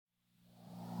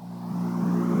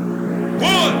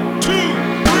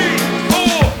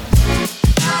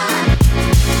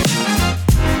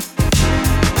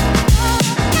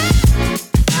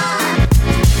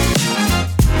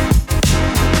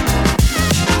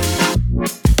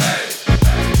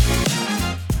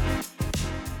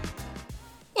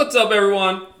What's up,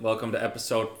 everyone? Welcome to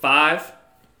episode 5 of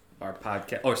our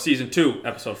podcast, or season 2,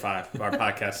 episode 5 of our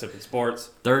podcast, Sipping Sports.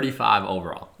 35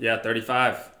 overall. Yeah,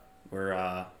 35. We're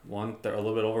a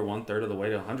little bit over 1/3 of the way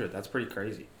to 100. That's pretty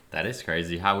crazy. That is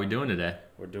crazy. How are we doing today?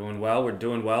 We're doing well.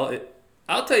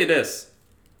 I'll tell you this.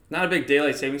 Not a big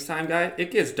daylight savings time guy.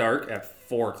 It gets dark at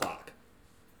 4 o'clock.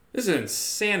 This is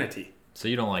insanity. So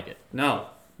you don't like it?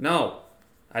 No.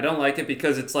 I don't like it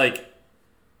because it's like,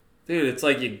 dude, it's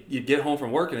like you get home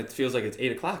from work and it feels like it's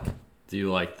 8 o'clock. Do you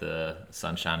like the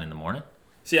sunshine in the morning?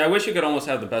 See, I wish you could almost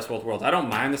have the best of both worlds. I don't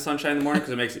mind the sunshine in the morning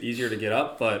because it makes it easier to get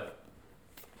up, but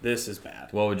this is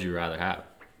bad. What would you rather have?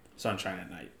 Sunshine at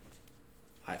night,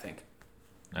 I think.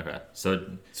 Okay.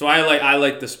 So I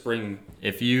like the spring.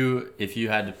 if you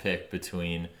had to pick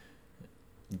between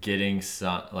getting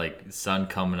sun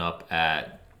coming up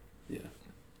at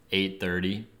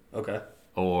 8:30 Okay.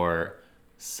 or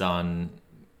sun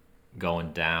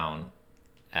going down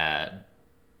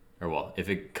if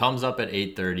it comes up at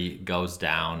 8:30, goes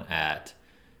down at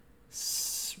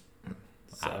 7.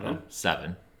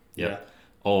 Yep. Yeah.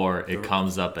 Or it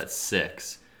comes up at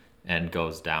 6 and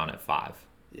goes down at 5.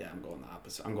 Yeah, I'm going the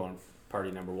opposite. I'm going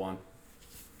party number 1.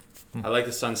 I like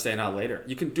the sun staying out later.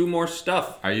 You can do more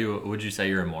stuff. Would you say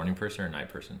you're a morning person or a night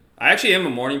person? I actually am a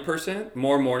morning person,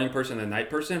 more morning person than night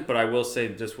person, but I will say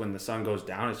just when the sun goes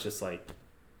down, it's just like,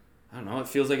 I don't know, it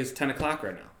feels like it's 10 o'clock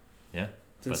right now. Yeah.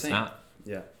 It's insane. It's not.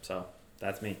 Yeah, so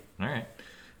that's me. All right.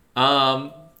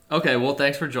 Okay, well,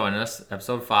 thanks for joining us.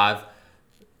 Episode 5.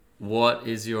 What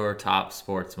is your top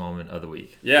sports moment of the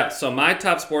week? Yeah, so my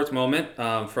top sports moment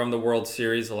from the World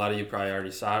Series, a lot of you probably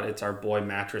already saw it. It's our boy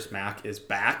Mattress Mac is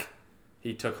back.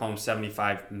 He took home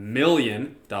 $75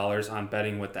 million on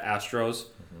betting with the Astros.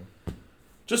 Mm-hmm.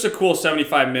 Just a cool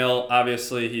 $75 million.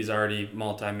 Obviously, he's already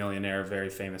multi-millionaire, very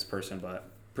famous person, but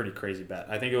pretty crazy bet.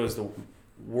 I think it was the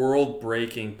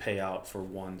world-breaking payout for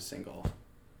one single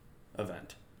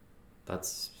event.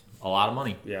 That's a lot of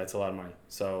money. Yeah, it's a lot of money.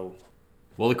 So,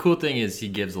 well, the cool thing is he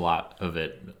gives a lot of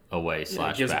it away /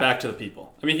 he gives back to the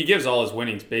people. I mean, he gives all his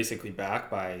winnings basically back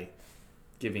by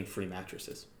giving free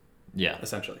mattresses. Yeah.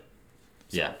 Essentially.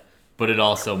 So. Yeah. But it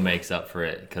also makes up for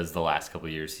it because the last couple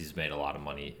of years he's made a lot of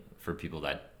money for people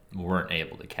that weren't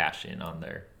able to cash in on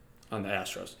the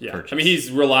Astros. Yeah. purchase. I mean, he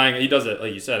does it,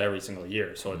 like you said, every single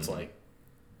year. So it's like,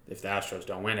 if the Astros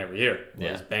don't win every year,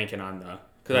 he's banking on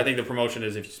because I think the promotion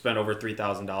is if you spend over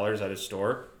 $3,000 at his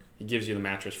store, he gives you the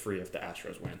mattress free if the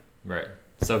Astros win. Right.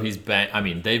 So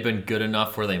they've been good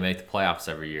enough where they make the playoffs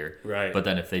every year. Right. But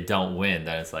then if they don't win,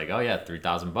 then it's like, oh yeah,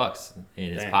 $3,000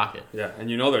 in his pocket. Yeah, and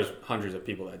there's hundreds of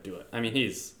people that do it. I mean,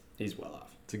 he's well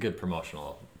off. It's a good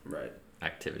promotional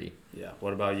activity. Yeah.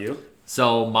 What about you?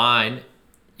 So mine,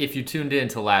 if you tuned in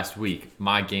to last week,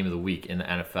 my game of the week in the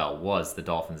NFL was the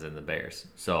Dolphins and the Bears.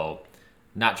 So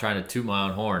not trying to toot my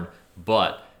own horn,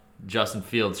 but Justin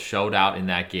Fields showed out in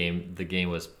that game. The game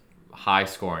was high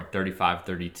scoring,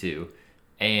 35-32.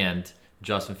 And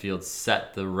Justin Fields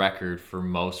set the record for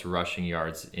most rushing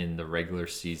yards in a regular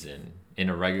season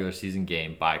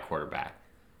game by a quarterback.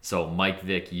 So Mike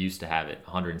Vick used to have it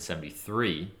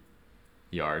 173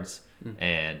 yards,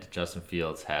 and Justin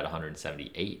Fields had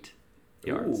 178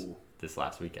 yards this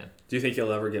last weekend. Do you think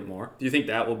he'll ever get more? Do you think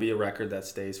that will be a record that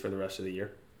stays for the rest of the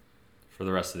year? For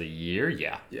the rest of the year,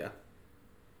 yeah. Yeah.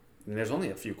 I mean, there's only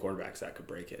a few quarterbacks that could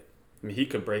break it. I mean, he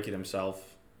could break it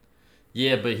himself.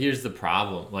 Yeah, but here's the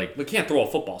problem. He can't throw a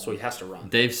football, so he has to run.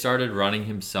 They've started running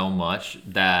him so much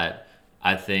that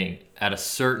I think at a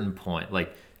certain point,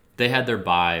 they had their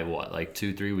bye,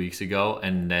 2-3 weeks ago,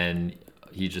 and then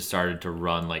he just started to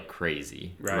run like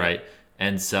crazy, right?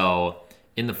 And so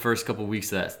in the first couple of weeks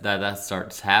that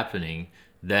starts happening,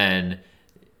 then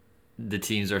the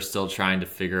teams are still trying to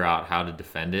figure out how to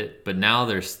defend it. But now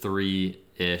there's three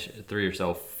or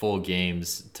so full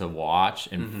games to watch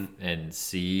and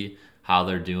see how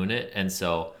they're doing it. And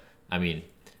so, I mean,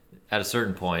 at a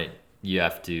certain point, you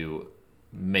have to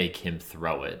make him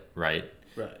throw it, right?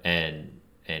 Right. And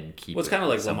keep. Well, it's kind of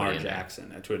like Lamar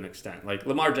Jackson to an extent. Like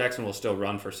Lamar Jackson will still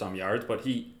run for some yards, but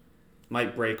he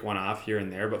might break one off here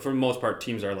and there. But for the most part,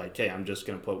 teams are like, "Hey, I'm just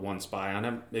going to put one spy on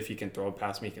him. If he can throw it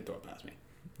past me, he can throw it past me."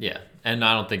 Yeah, and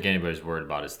I don't think anybody's worried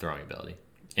about his throwing ability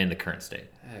in the current state.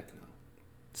 Heck no.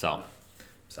 So.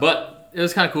 But it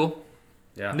was kind of cool.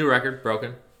 Yeah. New record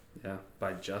broken. Yeah,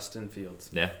 by Justin Fields.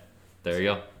 Yeah, there you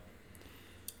go.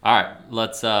 All right,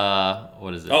 let's.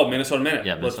 What is it? Oh, Minnesota Minute.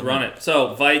 Yeah, let's run it.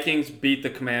 So Vikings beat the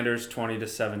Commanders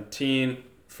 20-17.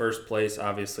 First place,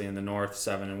 obviously, in the North,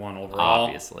 7-1 overall.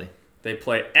 Obviously. They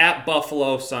play at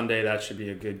Buffalo Sunday. That should be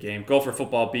a good game. Gopher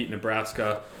football beat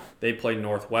Nebraska. They play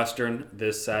Northwestern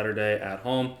this Saturday at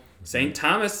home. St.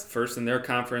 Thomas, first in their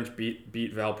conference,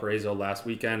 beat Valparaiso last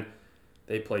weekend.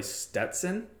 They play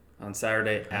Stetson on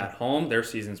Saturday at home. Their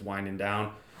season's winding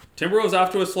down. Timberwolves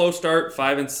off to a slow start,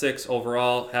 5-6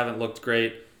 overall. Haven't looked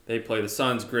great. They play the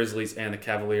Suns, Grizzlies, and the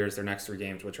Cavaliers their next 3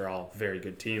 games, which are all very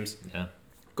good teams. Yeah.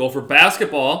 Gopher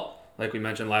basketball, like we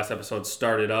mentioned last episode,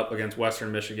 started up against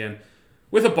Western Michigan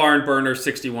with a barn burner,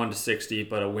 61-60,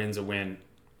 but a win's a win,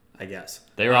 I guess.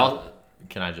 They were all.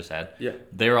 Can I just add? Yeah.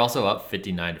 They were also up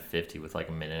 59-50 with like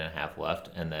a minute and a half left,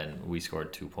 and then we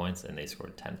scored 2 points, and they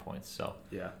scored 10 points. So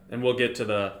yeah, and we'll get to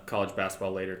the college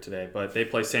basketball later today, but they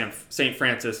play St.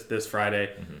 Francis this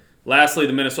Friday. Mm-hmm. Lastly,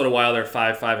 the Minnesota Wild are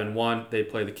 5-1. They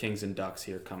play the Kings and Ducks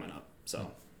here coming up.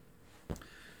 So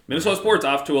Minnesota sports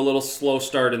off to a little slow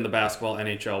start in the basketball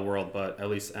NHL world, but at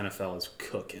least NFL is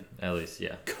cooking. At least,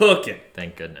 yeah. Cooking.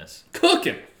 Thank goodness.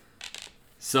 Cooking.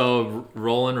 So,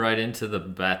 rolling right into the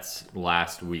bets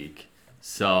last week.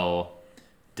 So,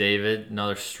 David,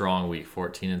 another strong week,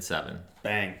 14-7.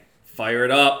 Bang. Fire it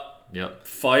up. Yep.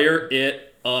 Fire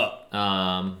it up.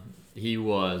 He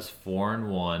was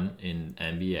 4-1 in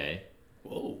NBA.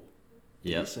 Whoa.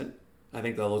 Yep. Decent. I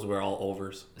think those were all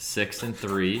overs.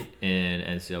 6-3 in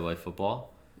NCAA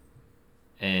football.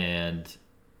 And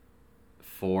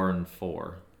 4-4.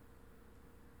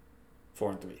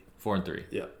 4-3. 4-3.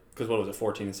 Yeah. Because what was it,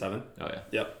 14-7? Oh, yeah.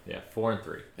 Yep. Yeah,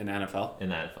 4-3. In the NFL? In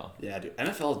the NFL. Yeah, dude.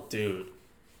 NFL, dude.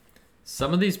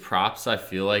 Some of these props, I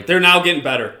feel like... They're now getting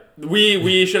better.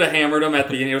 We should have hammered them at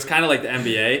the beginning. It was kind of like the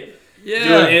NBA.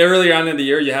 Yeah. Dude, earlier on in the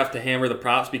year, you have to hammer the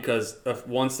props because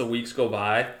once the weeks go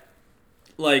by,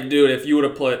 like, dude, if you would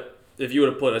have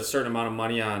put a certain amount of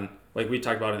money on, like we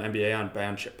talked about in NBA on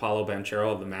Paolo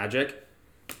Banchero of the Magic,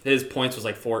 his points was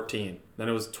like 14. Then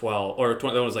it was 12, or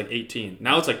then it was like 18.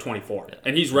 Now it's like 24,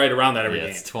 and he's right around that every game.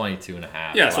 It's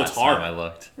 22.5. Yeah, so it's hard. Time I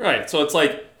looked. Right, so it's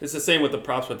like it's the same with the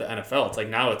props with the NFL. It's like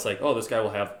now it's like, oh, this guy will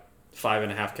have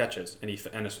 5.5 catches, and he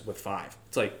finishes with 5.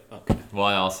 It's like, okay. Well,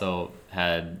 I also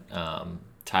had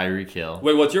Tyreek Hill.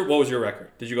 Wait, what was your record?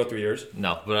 Did you go 3 years?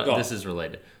 No, but this is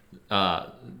related.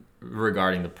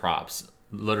 Regarding the props,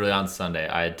 literally on Sunday,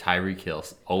 I had Tyreek Hill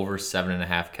over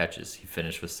 7.5 catches. He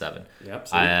finished with 7. Yep.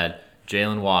 I had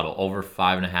Jalen Waddle over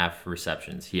 5.5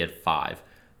 receptions. He had 5.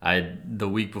 The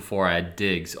week before I had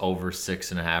Diggs over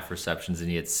 6.5 receptions and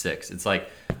he had 6. It's like,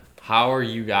 how are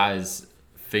you guys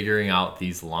figuring out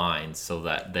these lines so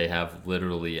that they have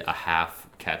literally a half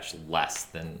catch less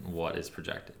than what is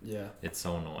projected? Yeah. It's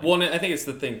so annoying. Well, and I think it's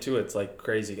the thing too, it's like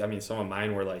crazy. I mean, some of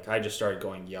mine were like, I just started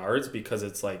going yards because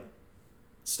it's like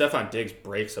Stephon Diggs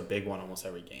breaks a big one almost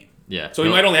every game. Yeah. So he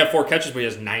might only have 4 catches, but he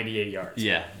has 98 yards.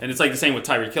 Yeah. And it's like the same with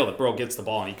Tyreek Hill. The bro gets the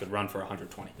ball and he could run for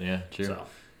 120. Yeah, true. So.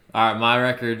 All right, my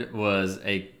record was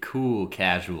a cool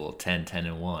casual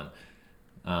 10-1.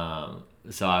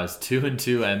 So I was 2-2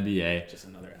 NBA. Just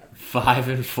another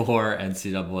average. 5-4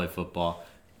 NCAA football,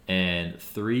 and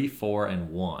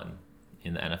 3-4-1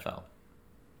 in the NFL.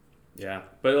 Yeah,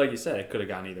 but like you said, it could have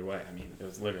gone either way. I mean, it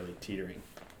was literally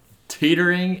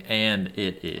Teetering, and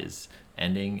it is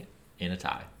ending in a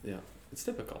tie. Yeah, it's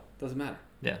typical. Doesn't matter.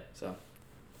 Yeah. So,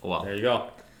 well, there you go.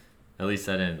 At least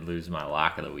I didn't lose my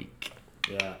lock of the week.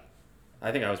 Yeah,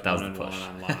 I think I was 1-1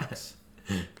 on locks.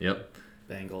 Yep.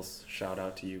 Bengals. Shout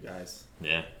out to you guys.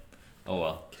 Yeah. Oh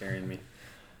well. Carrying me.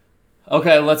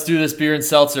 Okay, let's do this beer and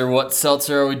seltzer. What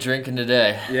seltzer are we drinking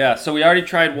today? Yeah, so we already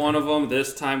tried one of them.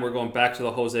 This time we're going back to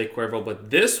the Jose Cuervo, but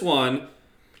this one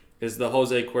is the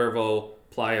Jose Cuervo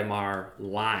Playa Mar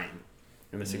Lime.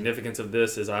 And the significance of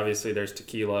this is obviously there's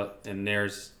tequila, and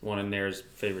one of Nair's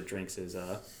favorite drinks is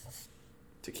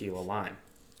tequila lime.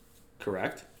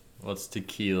 Correct? Well, it's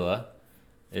tequila.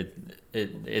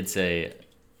 It's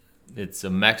a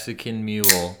Mexican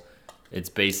mule. It's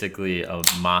basically a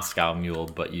Moscow mule,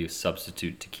 but you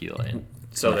substitute tequila in.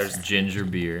 So there's there's ginger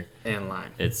beer. and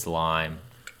lime. It's lime,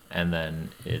 and then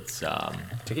it's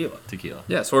Tequila. tequila.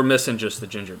 Yeah, so we're missing just the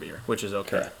ginger beer, which is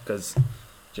okay because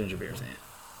ginger beer is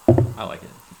I like it.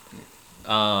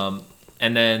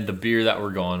 And then the beer that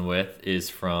we're going with is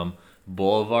from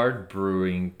Boulevard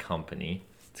Brewing Company.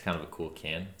 It's kind of a cool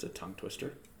can. It's a tongue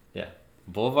twister. Yeah.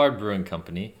 Boulevard Brewing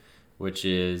Company, which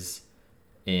is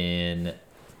in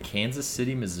Kansas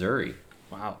City, Missouri.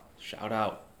 Wow. Shout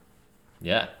out.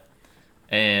 Yeah.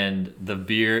 And the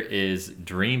beer is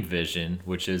Dream Vision,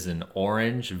 which is an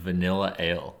orange vanilla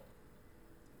ale.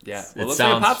 Yeah. It Well, it looks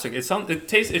sounds- like a popsicle. It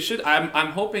tastes. It should.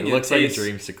 I'm hoping It looks like a tastes,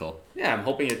 dreamsicle. Yeah, I'm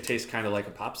hoping it tastes kind of like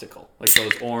a popsicle, like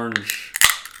those orange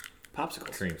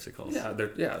popsicles. Creamsicles. Yeah.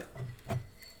 Yeah.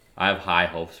 I have high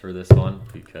hopes for this one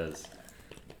because,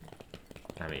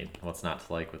 I mean, what's not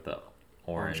to like with the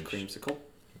orange? Creamsicle.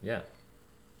 Yeah.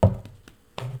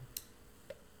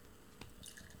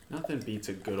 Nothing beats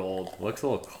a good old. Looks a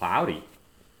little cloudy.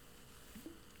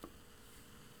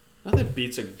 Nothing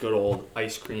beats a good old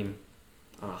ice cream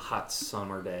on a hot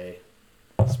summer day,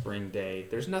 spring day.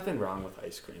 There's nothing wrong with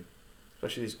ice cream,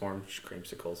 especially these orange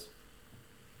creamsicles.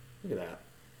 Look at that.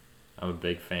 I'm a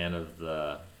big fan of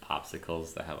the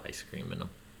popsicles that have ice cream in them.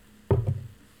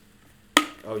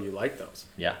 Oh, you like those?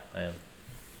 Yeah, I am.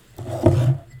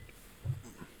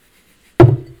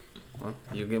 Well,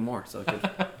 you get more, so good.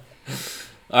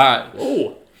 All right.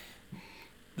 Oh,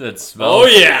 It smells. oh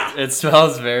yeah! It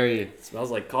smells very. It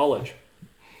smells like college.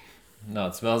 No,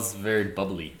 it smells very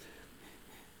bubbly.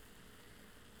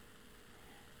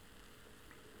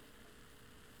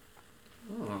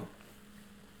 Oh,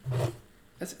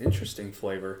 that's an interesting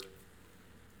flavor.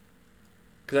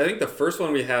 Because I think the first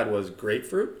one we had was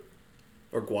grapefruit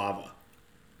or guava.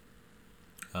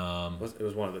 It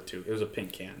was one of the two. It was a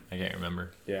pink can. I can't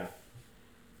remember. Yeah.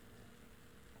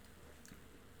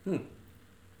 I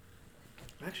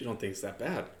actually don't think it's that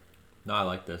bad. No, I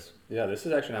like this. Yeah, this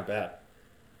is actually not bad.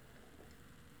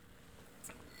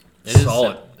 It is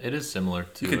solid. It is similar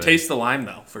to. You can taste the lime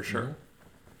though, for sure. Mm-hmm.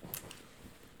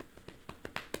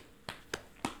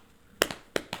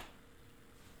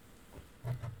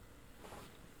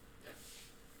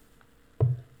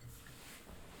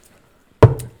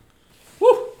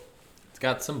 Woo! It's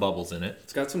got some bubbles in it.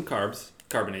 It's got some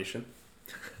carbonation.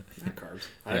 Not carbs.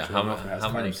 I Yeah, actually how, don't know if it has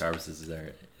how many carbs is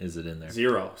there? Is it in there?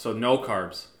 0. So no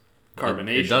carbs.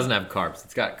 Carbonation. It doesn't have carbs.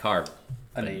 It's got carb.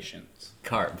 Nations.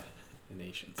 Carb.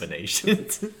 Nations.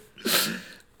 Nations. It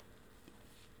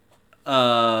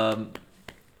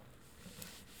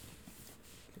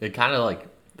kind of like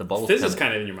the bubbles. Fizz is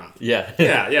kind of in your mouth. Yeah.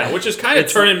 Yeah. Which is kind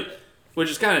of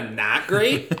which is kind of not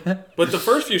great. But the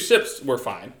first few sips were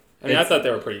fine. I mean, I thought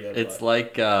they were pretty good. It's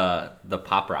like the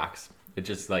Pop Rocks. It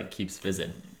just like keeps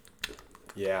fizzing.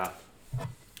 Yeah.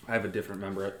 I have a different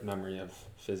memory of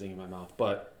fizzing in my mouth,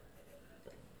 but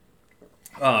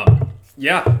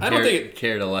yeah, I don't think it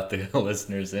care to let the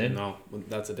listeners in. No,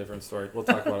 that's a different story. We'll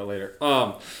talk about it later.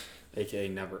 AKA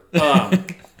never. I'm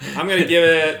gonna give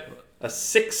it a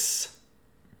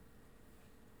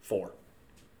 6.4.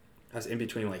 I was in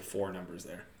between like 4 numbers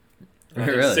there.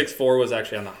 Really? 6.4 was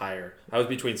actually on the higher. I was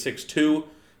between 6.2,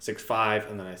 6.5,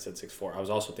 and then I said 6.4. I was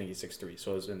also thinking 6.3,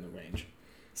 so it was in the range.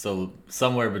 So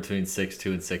somewhere between 6.2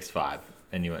 and 6.5,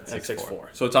 and you went 6.4. 6.4.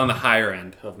 So it's on the higher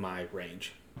end of my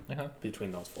range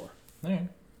between those 4. All right.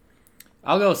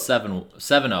 I'll go 7.0.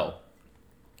 God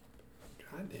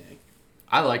dang.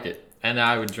 I like it, and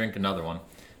I would drink another one.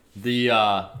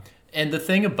 And the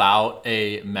thing about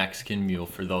a Mexican mule,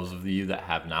 for those of you that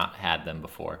have not had them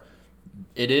before,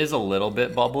 it is a little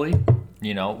bit bubbly,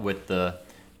 with the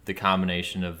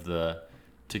combination of the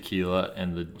tequila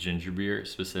and the ginger beer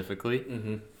specifically.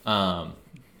 Mm-hmm.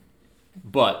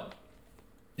 But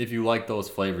if you like those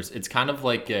flavors, it's kind of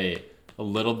like a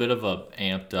little bit of a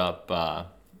amped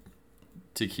up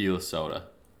tequila soda.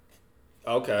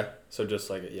 Okay, so just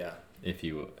like it, yeah. If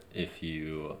you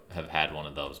have had one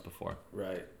of those before,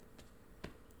 right.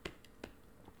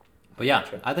 But yeah,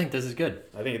 I think this is good.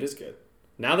 I think it is good.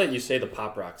 Now that you say the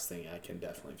Pop Rocks thing, I can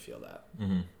definitely feel that.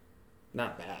 Mm-hmm.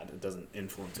 Not bad. It doesn't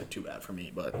influence it too bad for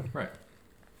me, but right.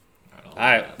 All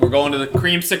right, we're going to the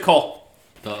creamsicle.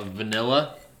 The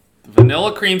vanilla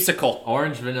creamsicle.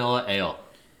 Orange vanilla ale.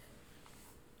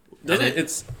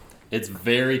 It's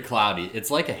very cloudy.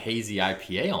 It's like a hazy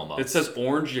IPA almost. It says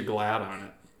orange you glad on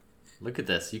it. Look at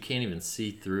this. You can't even see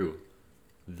through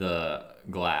the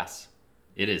glass.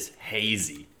 It is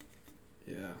hazy.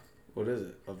 Yeah. What is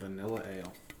it? A vanilla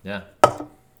ale. Yeah.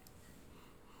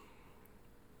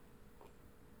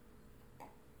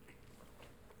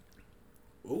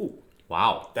 Ooh.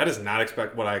 Wow. That is not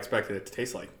what I expected it to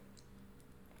taste like.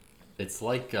 It's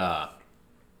like Okay,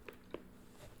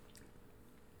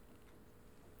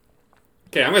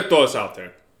 I'm going to throw this out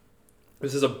there.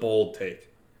 This is a bold take.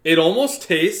 It almost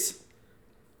tastes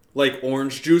like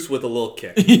orange juice with a little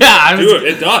kick. Yeah,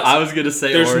 it does. I was going to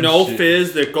say there's orange no juice.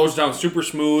 fizz that goes down super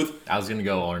smooth. I was going to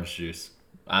go orange juice.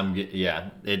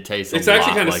 It tastes It's a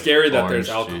actually lot kind of like scary that there's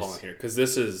orange alcohol juice. in here because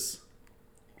this is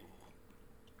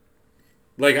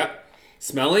like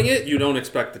smelling it, you don't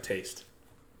expect the taste.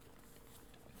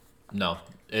 No.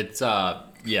 It's a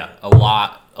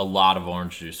lot of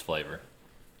orange juice flavor.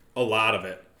 A lot of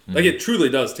it. Mm-hmm. Like it truly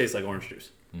does taste like orange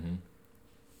juice. Mm-hmm.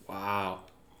 Wow.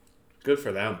 Good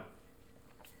for them.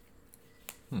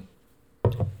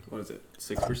 What is it?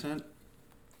 6%?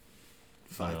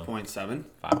 5.7?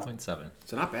 5.7.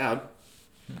 So not bad.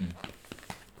 Mm-mm.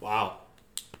 Wow.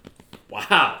 All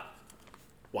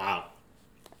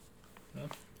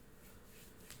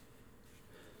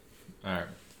right.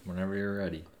 Whenever you're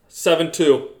ready.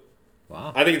 7-2.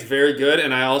 Wow. I think it's very good,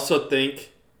 and I also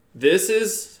think this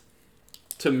is,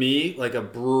 to me, like a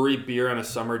brewery beer on a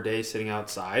summer day sitting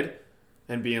outside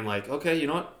and being like, okay, you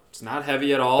know what? It's not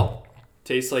heavy at all.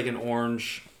 Tastes like an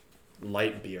orange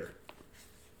light beer.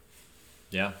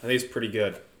 Yeah. I think it's pretty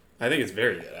good. I think it's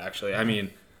very good, actually. I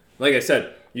mean, like I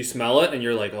said, you smell it and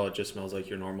you're like, oh, it just smells like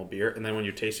your normal beer. And then when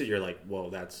you taste it, you're like, whoa,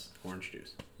 that's orange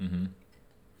juice. Mm-hmm.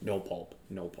 No pulp.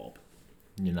 No pulp.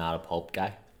 You're not a pulp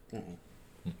guy?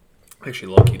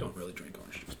 Actually, low-key don't really drink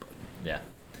orange juice. But... Yeah.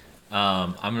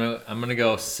 I'm gonna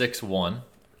go 6-1.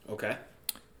 Okay.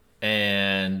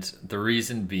 And the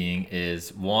reason being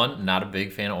is, one, not a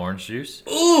big fan of orange juice.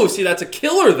 Ooh, see, that's a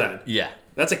killer then. Yeah.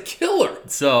 That's a killer.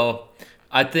 So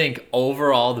I think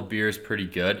overall the beer is pretty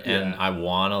good, and I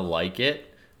want to like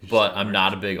it, but I'm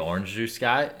not a big orange juice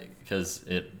guy because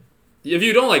it... If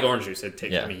you don't like orange juice, it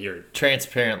takes me here.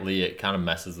 Transparently, it kind of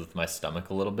messes with my stomach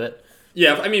a little bit.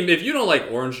 Yeah, I mean, if you don't like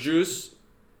orange juice...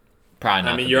 Probably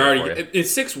not. I mean, you're already...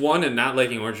 It's 6-1, and not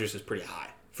liking orange juice is pretty high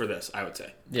for this, I would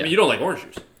say. Yeah. I mean, you don't like orange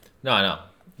juice. No, I know.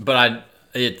 But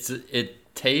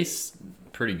it tastes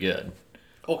pretty good.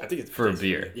 Oh, I think it's... For a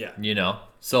beer. Yeah. You know?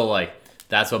 So, like,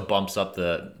 that's what bumps up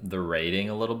the rating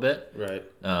a little bit. Right.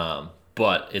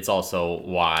 But it's also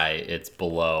why it's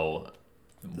below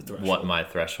what my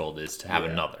threshold is to have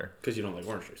another. Because you don't like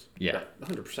orange juice. Yeah. Right.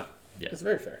 100%. Yeah. That's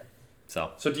very fair.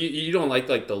 So do you don't like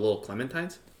the little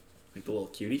clementines? Like the little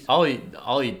cuties? I'll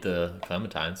eat the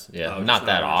clementines. Yeah. Oh, not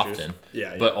that often. often.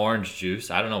 Yeah. But orange juice,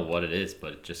 I don't know what it is,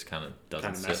 but it just kind of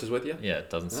doesn't Kind of messes with you? Yeah, it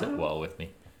doesn't sit well with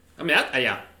me. I mean,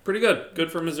 yeah. Pretty good. Good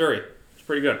for Missouri. It's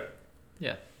pretty good.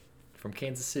 Yeah. From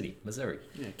Kansas City, Missouri.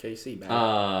 Yeah, KC, baby.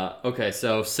 Okay,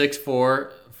 so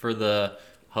 6-4 for the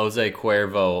Jose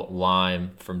Cuervo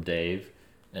lime from Dave,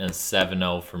 and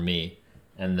 7-0 for me.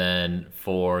 And then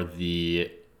for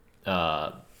the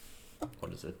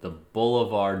the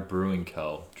Boulevard Brewing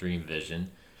Co. Dream Vision,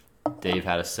 Dave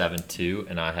had a 7-2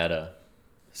 and I had a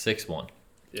 6-1.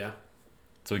 Yeah.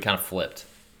 So we kind of flipped.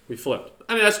 We flipped.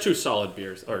 I mean, that's two solid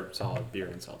beers, or solid beer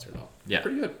and seltzer, though. Yeah.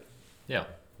 Pretty good. Yeah.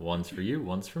 One's for you,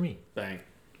 one's for me. Bang.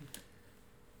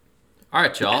 All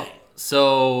right, y'all.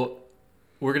 So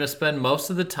we're going to spend most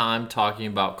of the time talking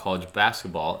about college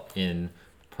basketball in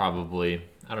probably,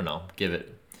 I don't know, give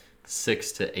it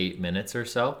 6 to 8 minutes or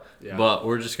so. Yeah. But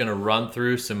we're just going to run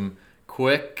through some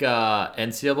quick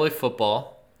NCAA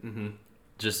football. Mm-hmm.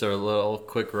 Just a little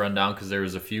quick rundown because there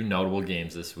was a few notable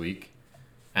games this week.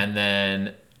 And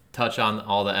then touch on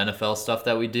all the NFL stuff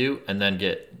that we do, and then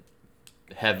get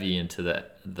heavy into the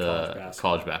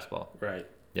college basketball. Right.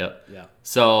 Yep. Yeah.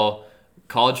 So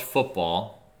college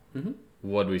football, mm-hmm.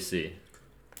 What do we see?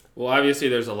 Well, obviously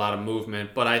there's a lot of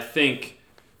movement, but I think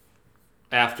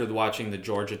after watching the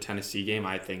Georgia-Tennessee game,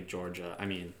 I think Georgia, I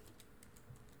mean,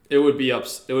 it would be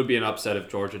an upset if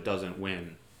Georgia doesn't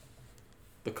win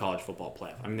the college football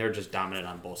playoff. I mean, they're just dominant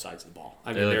on both sides of the ball.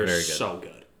 I mean, they're very good. so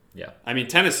good. Yeah. I mean,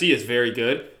 Tennessee is very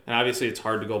good, and obviously it's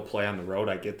hard to go play on the road.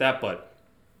 I get that, but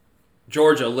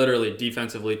Georgia literally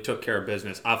defensively took care of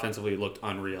business. Offensively looked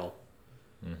unreal.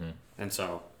 Mm-hmm. And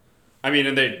so, I mean,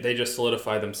 and they just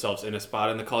solidify themselves in a spot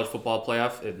in the college football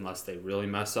playoff unless they really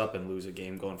mess up and lose a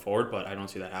game going forward, but I don't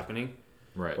see that happening.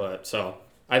 Right. But so,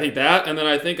 I think that, and then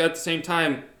I think at the same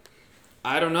time,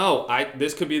 I don't know.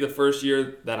 This could be the first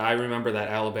year that I remember that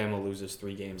Alabama loses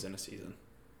 3 games in a season.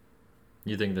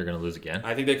 You think they're going to lose again?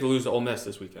 I think they could lose to Ole Miss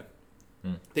this weekend.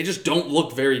 They just don't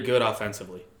look very good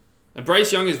offensively. And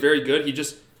Bryce Young is very good.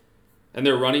 And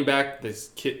their running back, this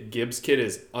Gibbs kid,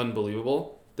 is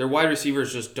unbelievable. Their wide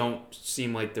receivers just don't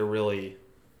seem like they're really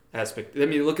I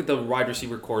mean, look at the wide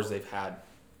receiver cores they've had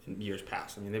in years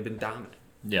past. I mean, they've been dominant.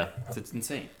 Yeah. It's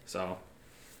insane. So,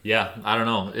 yeah, I don't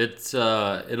know. It's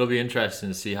it'll be interesting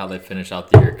to see how they finish out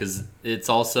the year because it's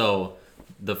also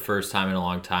the first time in a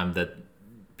long time that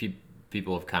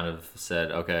people have kind of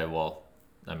said, okay, well,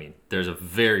 I mean, there's a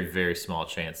very, very small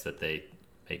chance that they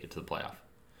make it to the playoff.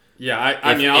 Yeah,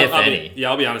 I'll be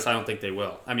honest. I don't think they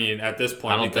will. I mean, at this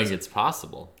point, I don't think it's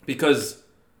possible because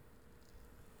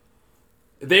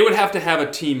they would have to have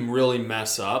a team really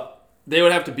mess up. They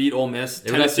would have to beat Ole Miss.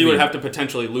 Tennessee would have to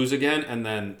potentially lose again, and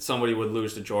then somebody would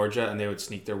lose to Georgia, and they would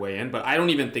sneak their way in. But I don't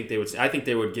even think they would. I think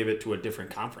they would give it to a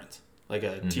different conference, like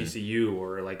a TCU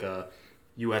or like a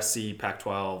USC,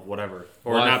 Pac-12, whatever,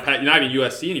 or not even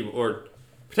USC anymore, or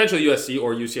potentially USC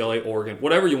or UCLA, Oregon,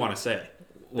 whatever you want to say.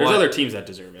 There's other teams that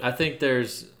deserve it. I think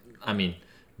there's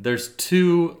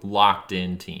 2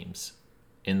 locked-in teams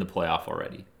in the playoff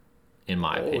already, in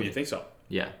my opinion. Oh, you think so?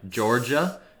 Yeah,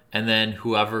 Georgia, and then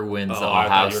whoever wins the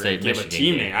Ohio State Michigan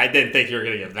team name. I didn't think you were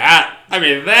going to give that. I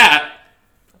mean, that.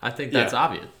 I think that's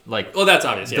obvious. Like, oh, that's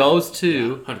obvious. Yeah. Those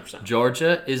two, 100%.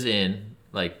 Georgia is in,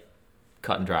 like,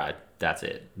 cut and dried. That's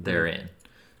it. They're in.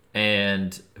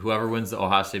 And whoever wins the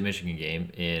Ohio State Michigan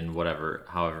game in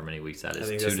however many weeks that is, I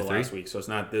think 2 that's to the 3 last week, so it's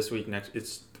not this week. Next,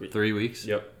 it's 3. 3 weeks.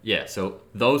 Yep. Yeah. So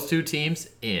those two teams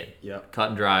in. Yep. Cut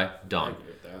and dry, done. I agree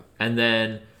with that. And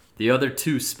then the other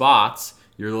 2 spots,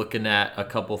 you're looking at a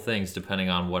couple things depending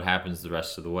on what happens the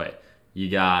rest of the way. You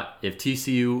got, if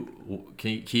TCU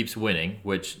keeps winning,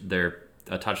 which they're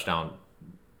a touchdown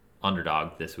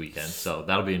underdog this weekend, so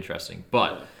that'll be interesting.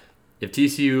 But if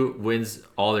TCU wins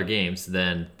all their games,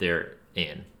 then they're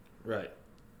in. Right.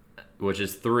 Which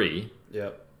is 3.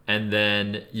 Yep. And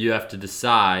then you have to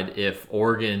decide if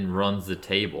Oregon runs the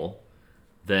table,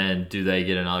 then do they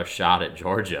get another shot at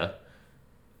Georgia?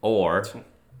 Or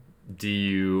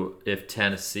if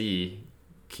Tennessee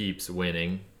keeps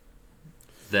winning,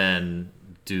 then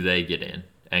do they get in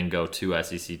and go 2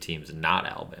 SEC teams and not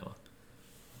Alabama?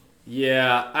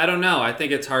 Yeah, I don't know. I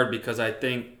think it's hard because I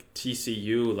think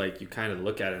TCU, like, you kind of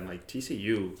look at it and, like,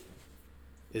 TCU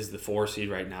is the 4 seed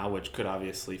right now, which could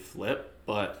obviously flip,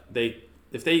 but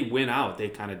if they win out, they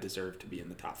kind of deserve to be in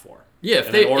the top 4. Yeah,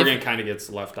 Oregon kind of gets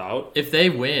left out. If they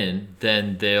win,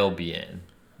 then they'll be in.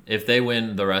 If they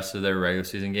win the rest of their regular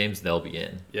season games, they'll be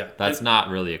in. Yeah. That's not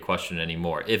really a question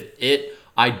anymore.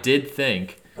 I did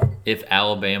think if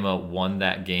Alabama won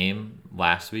that game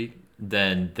last week,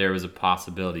 then there was a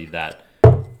possibility that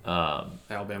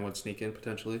Alabama would sneak in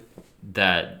potentially.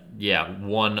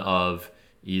 One of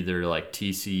either like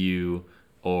TCU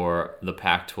or the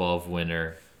Pac-12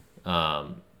 winner,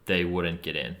 they wouldn't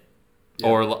get in. Yeah.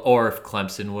 Or if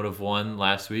Clemson would have won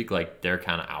last week, like, they're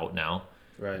kind of out now.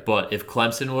 Right. But if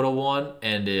Clemson would have won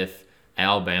and if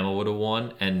Alabama would have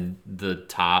won and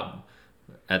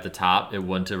at the top, it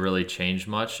wouldn't have really changed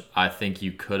much. I think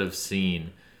you could have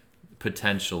seen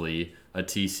potentially a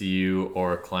TCU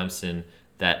or a Clemson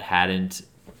that hadn't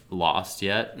lost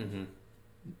yet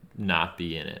not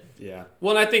be in it. Yeah.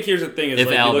 Well, and I think here's the thing: is if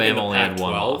like, Alabama only had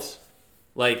one loss,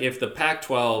 like if the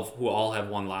Pac-12, who all have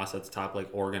one loss at the top, like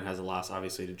Oregon has a loss,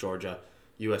 obviously, to Georgia,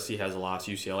 USC has a loss,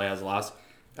 UCLA has a loss.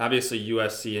 Obviously,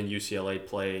 USC and UCLA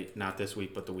play not this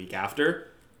week, but the week after,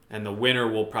 and the winner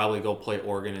will probably go play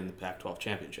Oregon in the Pac-12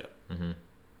 championship. Mm-hmm.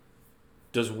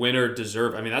 Does winner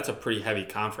deserve? I mean, that's a pretty heavy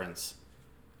conference.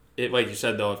 Like you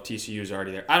said, though, if TCU is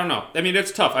already there, I don't know. I mean,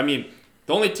 it's tough. I mean,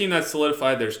 the only team that's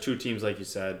solidified, there's 2 teams, like you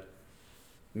said,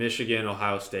 Michigan or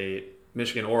Ohio State,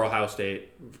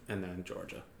 and then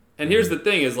Georgia. And here's the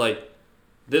thing: is like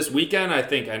this weekend,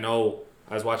 I know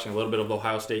I was watching a little bit of the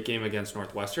Ohio State game against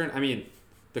Northwestern. I mean,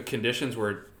 the conditions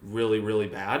were really, really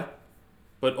bad,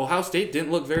 but Ohio State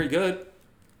didn't look very good.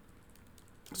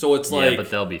 So it's like, but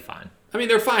they'll be fine. I mean,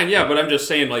 they're fine, yeah, but I'm just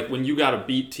saying, like, when you got to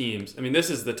beat teams, I mean, this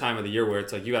is the time of the year where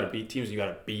it's like you got to beat teams, you got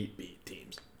to beat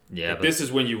teams. Yeah, like, but this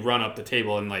is when you run up the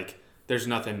table, and, like, there's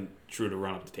nothing true to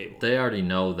run up the table. They already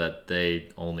know that they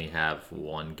only have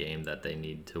one game that they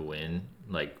need to win,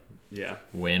 like,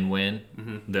 win.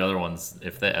 Mm-hmm. The other ones,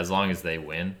 as long as they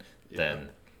win, then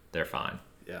they're fine.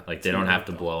 Yeah, like, they don't have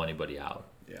to blow anybody out.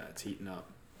 Yeah, it's heating up.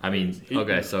 I mean,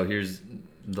 okay, so here's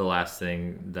the last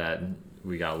thing that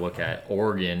we got to look at.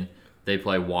 Oregon, they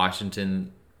play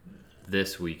Washington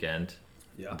this weekend.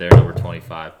 Yeah. They're number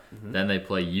 25. Mm-hmm. Then they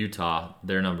play Utah.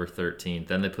 They're number 13.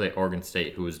 Then they play Oregon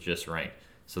State, who was just ranked.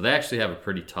 So they actually have a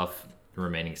pretty tough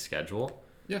remaining schedule.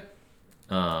 Yeah.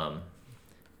 I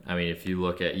mean, if you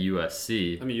look at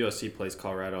USC. I mean, USC plays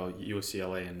Colorado,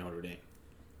 UCLA, and Notre Dame.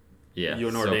 Yeah,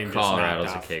 so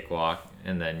Colorado's a cakewalk,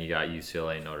 and then you got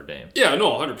UCLA and Notre Dame. Yeah,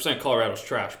 no, 100% Colorado's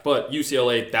trash, but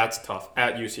UCLA, that's tough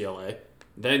at UCLA.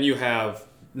 Then you have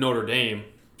Notre Dame.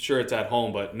 Sure, it's at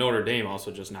home, but Notre Dame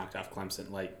also just knocked off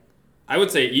Clemson. Like, I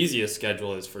would say easiest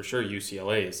schedule is for sure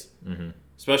UCLA's,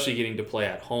 especially getting to play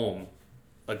at home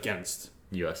against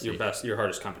USC, your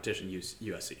hardest competition,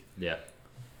 USC. Yeah.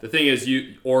 The thing is,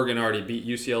 Oregon already beat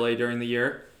UCLA during the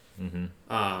year.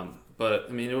 But,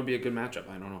 I mean, it would be a good matchup.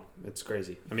 I don't know. It's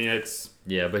crazy. I mean, it's...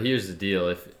 Yeah, but here's the deal.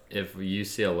 If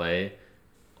UCLA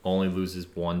only loses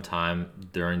one time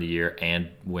during the year and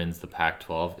wins the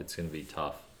Pac-12, it's going to be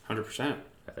tough. 100%.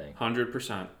 I think.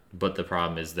 100%. But the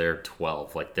problem is they're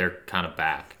 12. Like, they're kind of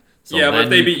back. So yeah, but if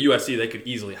they beat USC, they could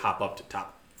easily hop up to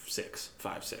top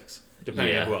 5-6,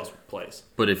 depending on who else plays.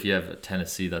 But if you have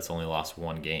Tennessee that's only lost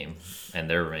one game and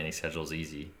their remaining schedule is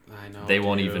easy, I know, they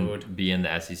won't even be in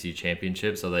the SEC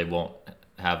championship, so they won't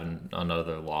have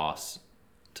another loss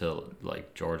to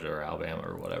like Georgia or Alabama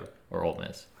or whatever, or Ole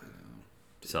Miss. I know.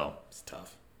 So it's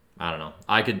tough. I don't know.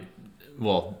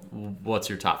 Well, what's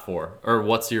your top 4, or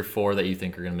what's your 4 that you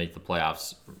think are going to make the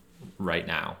playoffs right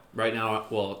now? Right now,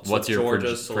 well, what's your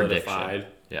Georgia's solidified.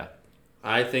 prediction? Yeah.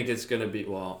 I think it's going to be,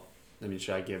 well,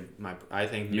 should I give my, I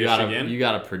think You Michigan. You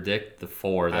gotta predict the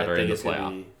 4 that are in the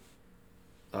playoff.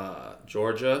 Gonna be,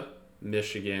 Georgia,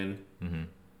 Michigan,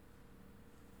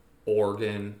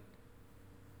 Oregon,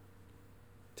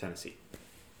 Tennessee.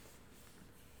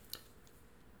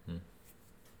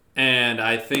 And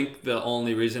I think the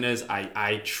only reason is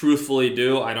I truthfully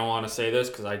do. I don't want to say this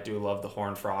because I do love the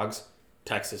Horned Frogs.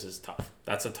 Texas is tough.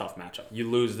 That's a tough matchup. You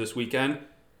lose this weekend.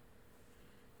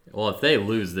 Well, if they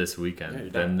lose this weekend,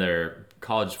 then then their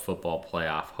college football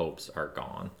playoff hopes are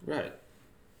gone. Right.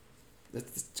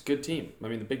 It's a good team. I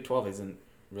mean, the Big 12 isn't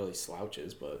really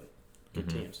slouches, but good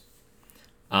teams.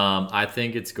 I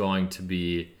think it's going to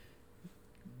be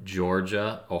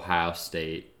Georgia, Ohio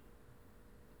State,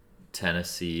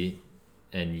 Tennessee,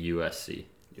 and USC.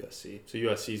 USC. So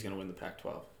USC is going to win the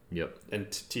Pac-12. Yep. And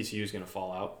TCU is going to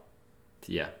fall out.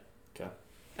 Yeah. Okay.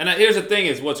 And here's the thing: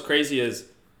 is what's crazy is,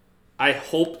 I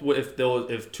hope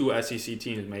if 2 SEC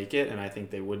teams make it, and I think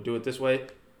they would do it this way,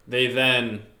 they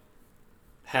then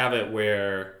have it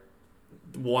where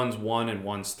one's 1 and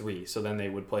one's 3. So then they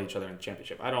would play each other in the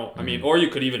championship. I mean, or you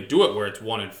could even do it where it's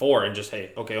 1 and 4 and just,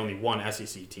 hey, okay, only one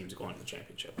SEC team's going to the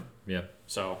championship. Yeah.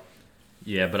 So.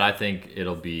 Yeah, but I think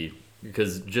it'll be,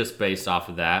 because just based off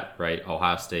of that, right,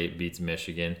 Ohio State beats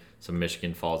Michigan, so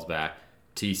Michigan falls back.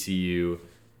 TCU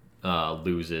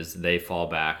loses, they fall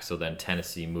back, so then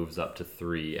Tennessee moves up to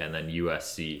 3, and then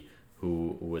USC,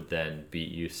 who would then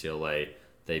beat UCLA,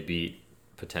 they beat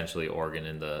potentially Oregon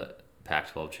in the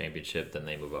Pac-12 championship, then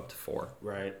they move up to 4.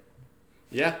 Right.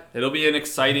 Yeah, it'll be an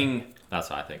exciting... That's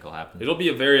what I think will happen. It'll be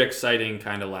a very exciting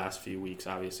kind of last few weeks,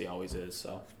 obviously, always is,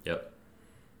 so... Yep.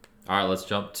 All right, let's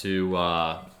jump to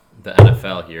the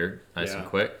NFL here, nice and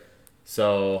quick.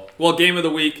 So, well, game of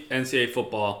the week, NCAA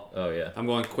football. Oh yeah, I'm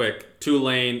going quick.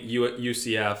 Tulane,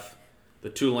 UCF. The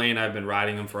Tulane, I've been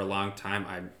riding them for a long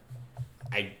time.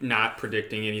 I'm not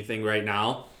predicting anything right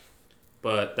now,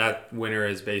 but that winner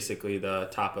is basically the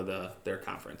top of their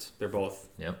conference. They're both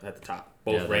at the top,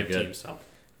 both ranked teams. So,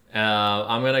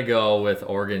 I'm gonna go with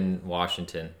Oregon,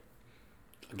 Washington.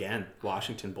 Again,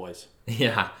 Washington boys.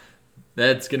 Yeah.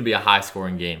 That's going to be a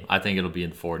high-scoring game. I think it'll be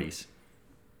in the 40s.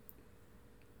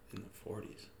 In the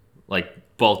 40s?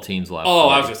 Like, both teams will have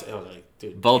 40. I was just like,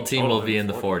 dude. Both teams will be in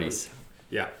the 40s.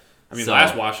 Yeah. I mean, the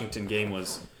last Washington game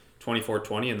was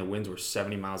 24-20, and the winds were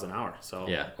 70 miles an hour. So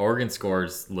yeah, Oregon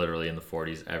scores literally in the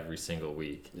 40s every single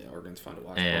week. Yeah, Oregon's fun to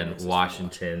watch. And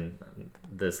Washington,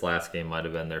 this last game might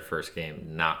have been their first game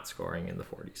not scoring in the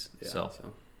 40s. Yeah, so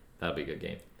that'll be a good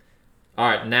game. All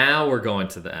right, now we're going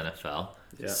to the NFL.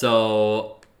 Yeah.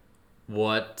 So,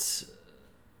 what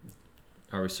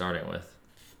are we starting with?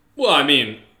 Well, I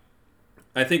mean,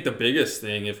 I think the biggest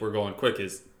thing, if we're going quick,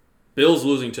 is Bills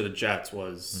losing to the Jets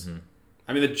was...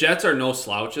 I mean, the Jets are no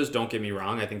slouches, don't get me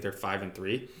wrong. I think they're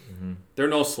 5-3. They're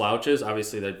no slouches.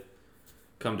 Obviously, they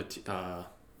come to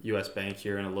U.S. Bank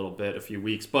here in a few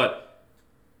weeks. But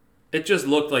it just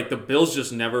looked like the Bills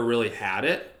just never really had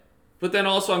it. But then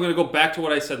also, I'm going to go back to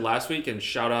what I said last week and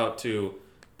shout out to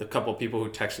the couple people who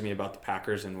texted me about the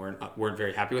Packers and weren't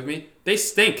very happy with me. They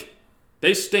stink.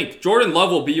 They stink. Jordan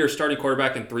Love will be your starting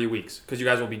quarterback in 3 weeks because you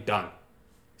guys will be done.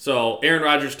 So Aaron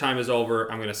Rodgers' time is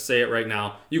over. I'm going to say it right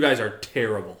now. You guys are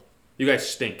terrible. You guys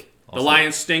stink. Also, the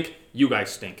Lions stink. You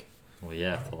guys stink. Well,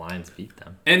 yeah, if the Lions beat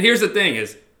them. And here's the thing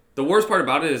is, the worst part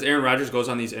about it is Aaron Rodgers goes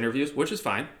on these interviews, which is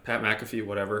fine. Pat McAfee,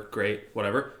 whatever, great,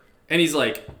 whatever. And he's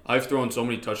like, I've thrown so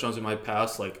many touchdowns in my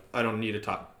past, like, I don't need to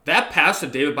talk. That pass to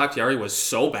David Bakhtiari was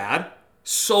so bad.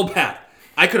 So bad.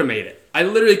 I could have made it. I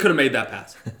literally could have made that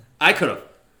pass. I could have.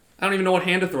 I don't even know what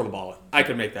hand to throw the ball with. I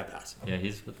could make that pass. Yeah,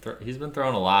 he's been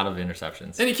throwing a lot of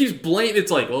interceptions. And he keeps blaming.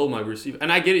 It's like, oh, my receiver.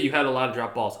 And I get it. You had a lot of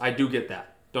drop balls. I do get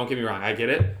that. Don't get me wrong. I get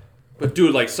it. But,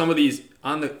 dude, like some of these,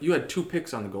 you had 2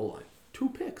 picks on the goal line. 2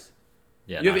 picks.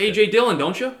 Yeah, you have A.J. Dillon,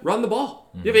 don't you? Run the ball.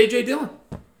 You have A.J. Dillon.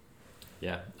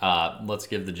 Yeah. Let's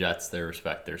give the Jets their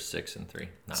respect. They're 6-3.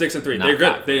 6-3. They're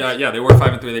good. They were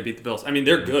 5-3. They beat the Bills. I mean,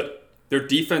 they're good. Their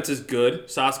defense is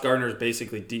good. Sauce Gardner is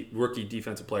basically rookie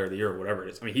defensive player of the year or whatever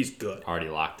it is. I mean, he's good. Already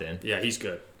locked in. Yeah, he's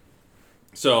good.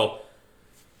 So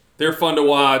they're fun to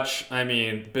watch. I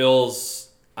mean, Bills.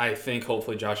 I think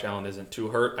hopefully Josh Allen isn't too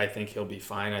hurt. I think he'll be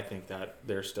fine. I think that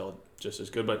they're still just as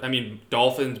good. But I mean,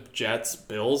 Dolphins, Jets,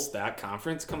 Bills. That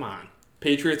conference. Come on.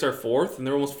 Patriots are 4th, and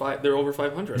they're almost they're over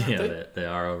 500. Yeah, they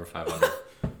are over 500.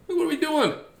 What are we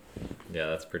doing? Yeah,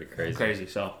 that's pretty crazy. Crazy.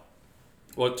 So,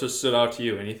 what just stood out to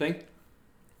you? Anything?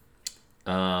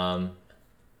 I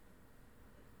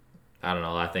don't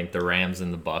know. I think the Rams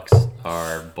and the Bucks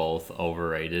are both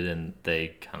overrated, and they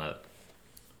kind of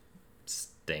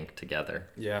stink together.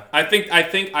 Yeah. I think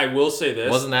I will say this.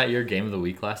 Wasn't that your game of the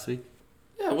week last week?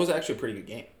 Yeah, it was actually a pretty good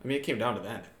game. I mean, it came down to the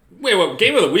end. Wait,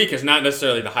 game of the week is not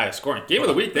necessarily the highest scoring. Game of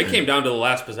the week, they came down to the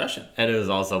last possession. And it was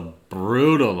also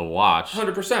brutal to watch.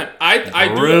 100%.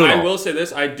 I will say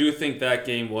this. I do think that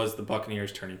game was the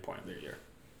Buccaneers' turning point of their year.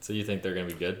 So you think they're going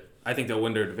to be good? I think they'll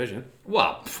win their division.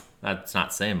 Well, that's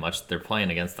not saying much. They're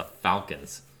playing against the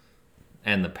Falcons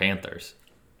and the Panthers.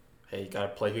 Hey, you got to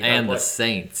play who you got to play. And the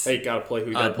Saints. Hey, you got to play who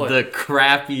you got to play. The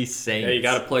crappy Saints. Hey, you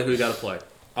got to play who you got to play.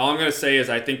 All I'm going to say is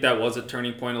I think that was a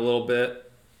turning point a little bit.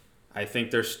 I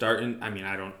think they're starting. I mean,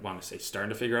 I don't want to say starting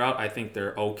to figure it out. I think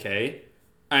they're okay.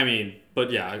 I mean,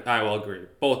 but yeah, I will agree.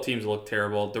 Both teams look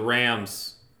terrible. The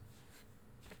Rams,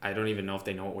 I don't even know if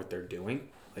they know what they're doing.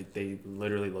 Like, they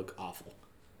literally look awful.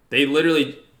 They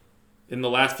literally, in the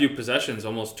last few possessions,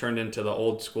 almost turned into the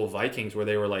old school Vikings where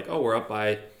they were like, oh, we're up by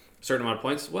a certain amount of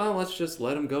points. Well, let's just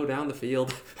let them go down the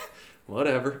field.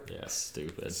 Whatever. Yeah,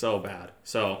 stupid. So bad.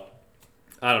 So,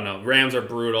 I don't know. Rams are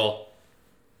brutal.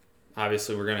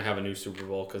 Obviously, we're going to have a new Super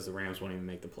Bowl because the Rams won't even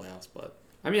make the playoffs. But,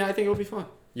 I mean, I think it'll be fun.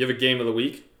 You have a game of the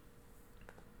week?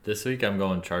 This week, I'm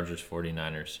going Chargers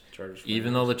 49ers. Chargers.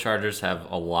 Even though the Chargers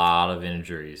have a lot of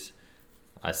injuries,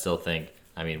 I still think,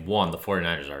 I mean, one, the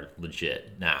 49ers are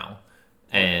legit now.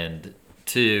 And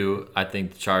two, I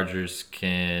think the Chargers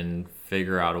can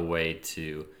figure out a way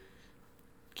to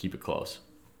keep it close.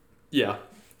 Yeah.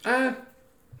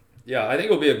 Yeah, I think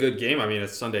it'll be a good game. I mean,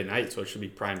 it's Sunday night, so it should be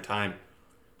prime time.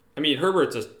 I mean,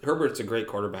 Herbert's a great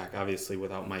quarterback, obviously,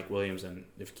 without Mike Williams and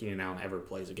if Keenan Allen ever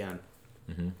plays again.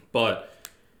 Mm-hmm. But,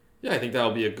 yeah, I think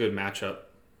that'll be a good matchup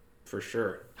for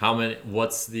sure.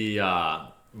 What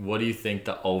do you think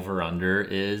the over-under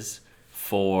is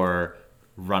for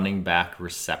running back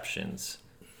receptions?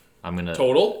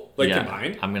 Total?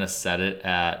 Combined? I'm going to set it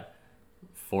at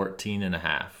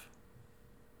 14.5.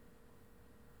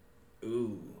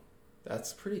 Ooh,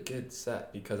 that's a pretty good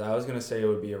set because I was going to say it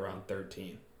would be around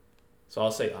 13. So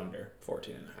I'll say under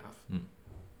 14.5.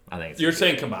 I think You're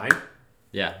saying combined?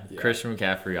 Yeah. Christian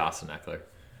McCaffrey, Austin Eckler.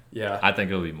 Yeah. I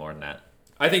think it'll be more than that.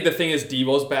 I think the thing is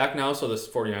Debo's back now, so the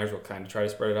 49ers will kind of try to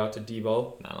spread it out to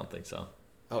Debo. No, I don't think so.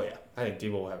 Oh, yeah. I think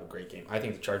Debo will have a great game. I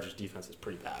think the Chargers' defense is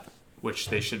pretty bad, which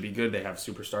they should be good. They have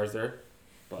superstars there.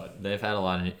 But they've had a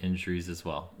lot of injuries as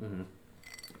well. Mm-hmm.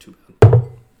 Too bad.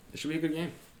 It should be a good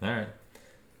game. All right.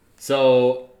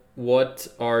 So what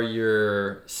are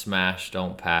your smash,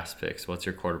 don't pass picks? What's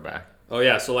your quarterback? Oh,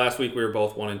 yeah. So last week we were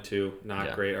both 1-2.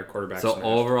 Not great. Our quarterback So smashed.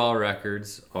 Overall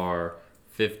records are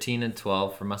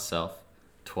 15-12 for myself,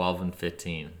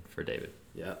 12-15 for David.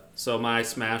 Yeah. So my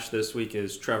smash this week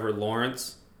is Trevor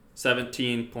Lawrence,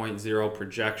 17.0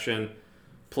 projection.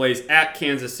 Plays at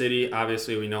Kansas City.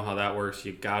 Obviously, we know how that works.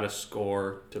 You got to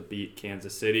score to beat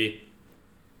Kansas City.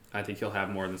 I think he'll have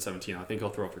more than 17. I think he'll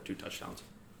throw for 2 touchdowns.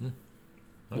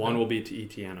 Okay. One will be to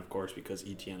ETN, of course, because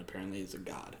ETN apparently is a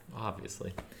god.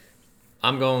 Obviously.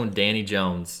 I'm going Danny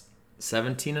Jones.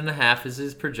 17.5 is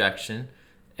his projection.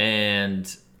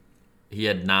 And he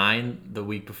had 9 the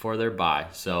week before their bye.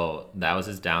 So that was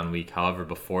his down week. However,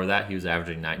 before that, he was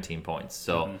averaging 19 points.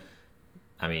 So,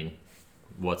 I mean,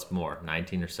 what's more,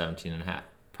 19 or 17.5?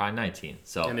 Probably 19.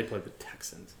 So, and they played the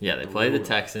Texans. Yeah, they played the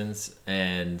Texans.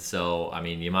 And so, I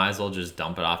mean, you might as well just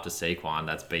dump it off to Saquon.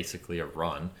 That's basically a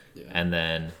run. Yeah. And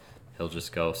then he'll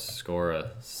just go score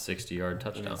a 60-yard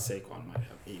touchdown. And Saquon might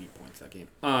have 80 points that game.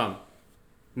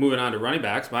 Moving on to running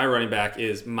backs. My running back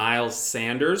is Miles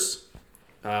Sanders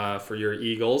for your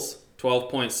Eagles.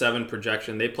 12.7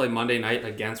 projection. They play Monday night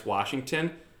against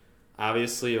Washington.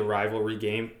 Obviously a rivalry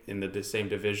game in the same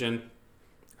division.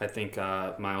 I think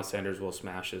Miles Sanders will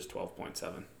smash his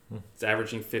 12.7. He's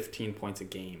averaging 15 points a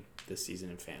game this season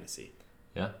in fantasy.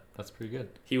 Yeah, that's pretty good.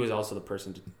 He was also the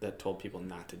person that told people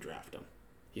not to draft him.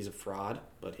 He's a fraud,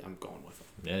 but I'm going with him.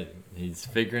 Yeah, he's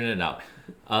figuring it out.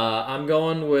 I'm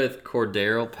going with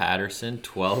Cordero Patterson,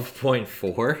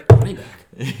 12.4. Running back.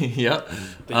 Yep.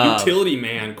 The utility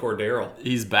man, Cordero.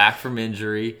 He's back from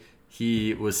injury.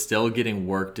 He was still getting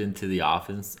worked into the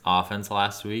offense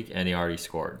last week, and he already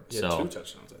scored. He had 2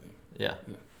 touchdowns, I think.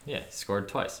 Yeah, he scored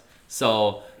twice.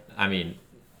 So, I mean,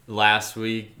 last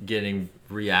week getting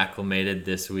reacclimated.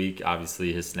 This week,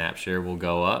 obviously, his snap share will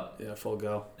go up. Yeah, full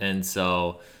go. And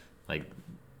so,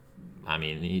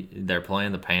 they're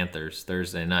playing the Panthers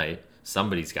Thursday night.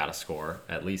 Somebody's got to score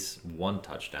at least 1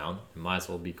 touchdown. It might as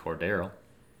well be Cordero.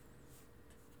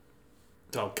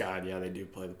 Oh, God, yeah, they do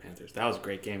play the Panthers. That was a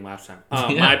great game last time.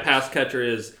 My pass catcher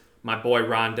is my boy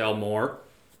Rondell Moore,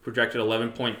 projected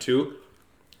 11.2.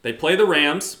 They play the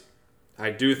Rams. I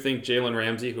do think Jalen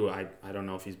Ramsey, who I don't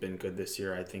know if he's been good this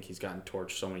year. I think he's gotten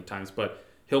torched so many times. But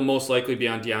He'll most likely be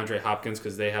on DeAndre Hopkins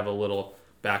because they have a little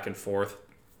back and forth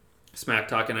smack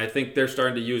talk. And I think they're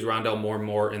starting to use Rondale more and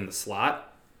more in the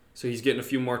slot. So he's getting a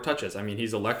few more touches. I mean,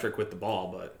 he's electric with the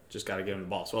ball, but just got to give him the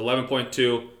ball. So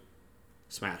 11.2,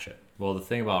 smash it. Well, the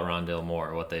thing about Rondale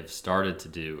Moore, what they've started to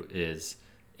do is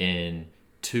in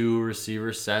 2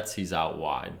 receiver sets, he's out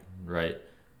wide, right?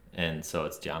 And so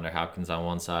it's DeAndre Hopkins on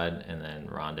one side and then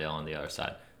Rondale on the other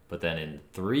side. But then in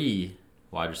 3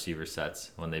 wide receiver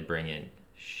sets, when they bring in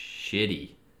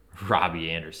shitty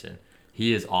Robbie Anderson,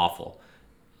 he is awful.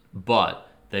 But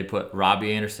they put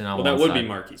Robbie Anderson on one side. Well, that would be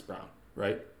Marquise Brown,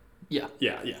 right? Yeah.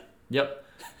 Yeah. Yep.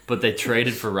 But they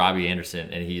traded for Robbie Anderson,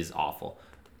 and he's awful.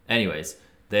 Anyways,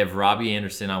 they have Robbie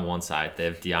Anderson on one side, they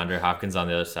have DeAndre Hopkins on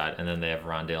the other side, and then they have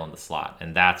Rondale in the slot,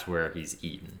 and that's where he's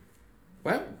eaten.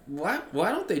 Why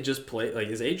don't they just play? Like,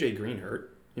 is AJ Green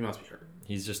hurt? He must be hurt.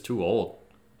 He's just too old.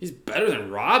 He's better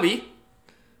than Robbie.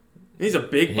 He's a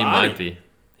big body.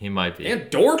 He might be. And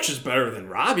Dortch is better than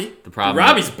Robbie. The problem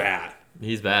Robbie's bad.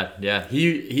 He's bad. Yeah,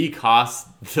 he cost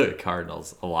the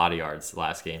Cardinals a lot of yards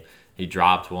last game. He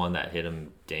dropped one that hit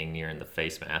him dang near in the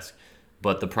face mask.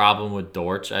 But the problem with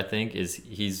Dortch, I think, is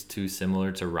he's too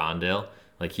similar to Rondale.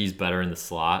 Like, he's better in the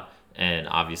slot, and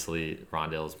obviously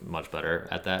Rondale's much better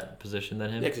at that position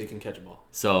than him. Yeah, because he can catch a ball.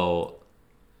 So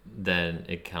then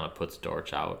it kind of puts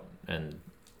Dortch out, and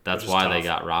that's why they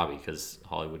got Robbie, because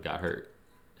Hollywood got hurt.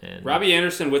 And Robbie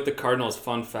Anderson with the Cardinals,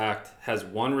 fun fact, has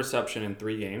 1 reception in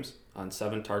 3 games on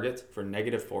 7 targets for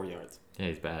 -4 yards. Yeah,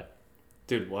 he's bad.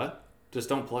 Dude, what? Just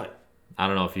don't play. I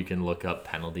don't know if you can look up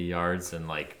penalty yards and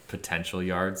like potential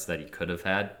yards that he could have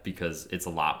had, because it's a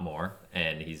lot more,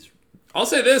 and he's. I'll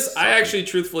say this: I actually,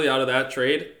 truthfully, out of that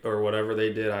trade or whatever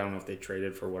they did, I don't know if they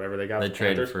traded for whatever they got. They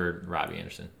traded for Robbie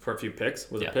Anderson for a few picks.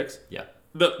 Was it picks? Yeah.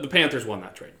 The Panthers won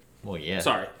that trade. Well, yeah.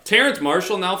 Sorry, Terrence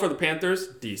Marshall now for the Panthers,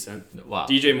 decent. Wow.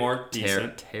 DJ Moore,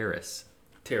 decent. Terrace,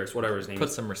 whatever his name is. Put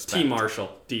some respect. T.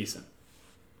 Marshall, decent.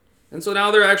 And so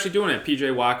now they're actually doing it.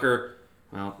 PJ Walker.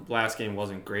 Well, last game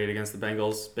wasn't great against the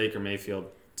Bengals. Baker Mayfield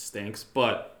stinks,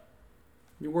 but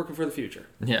you're working for the future.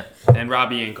 Yeah. And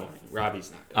Robbie ain't going.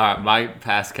 Robbie's not good. All right, my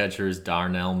pass catcher is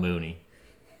Darnell Mooney.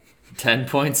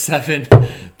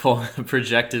 10.7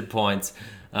 projected points.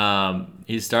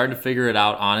 He's starting to figure it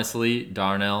out. Honestly,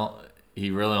 Darnell,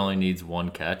 he really only needs 1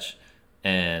 catch,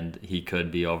 and he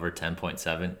could be over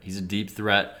 10.7. He's a deep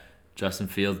threat. Justin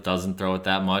Fields doesn't throw it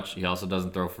that much. He also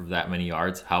doesn't throw for that many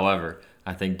yards. However,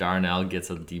 I think Darnell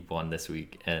gets a deep one this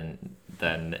week, and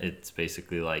then it's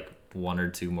basically like 1 or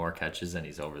 2 more catches, and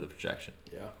he's over the projection.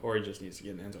 Yeah, or he just needs to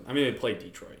get in the end zone. I mean, they played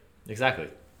Detroit. Exactly.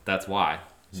 That's why.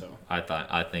 So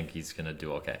I think he's gonna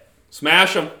do okay.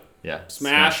 Smash him. Yeah.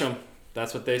 Smash him.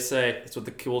 That's what they say. That's what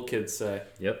the cool kids say.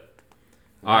 Yep.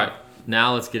 All right.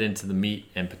 Now let's get into the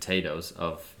meat and potatoes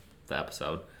of the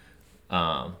episode.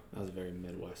 That was a very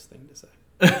Midwest thing to say.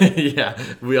 Yeah,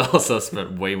 we also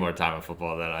spent way more time on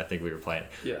football than I think we were playing.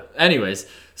 Yeah. Anyways,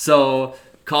 so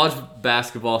college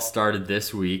basketball started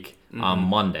this week. On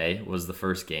Monday was the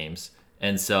first games.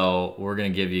 And so we're going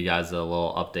to give you guys a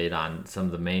little update on some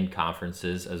of the main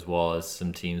conferences, as well as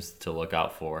some teams to look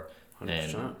out for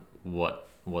 100%. And what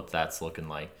that's looking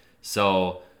like.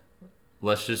 So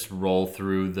let's just roll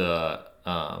through the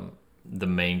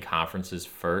main conferences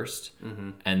first,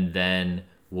 and then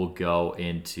we'll go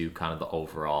into kind of the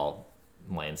overall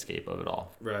landscape of it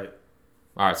all. Right.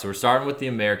 All right, so we're starting with the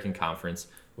American Conference.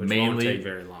 Which won't take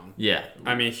very long. Yeah.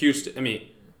 I mean,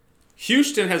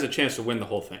 Houston has a chance to win the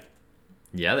whole thing.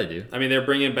 Yeah, they do. I mean, they're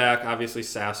bringing back, obviously,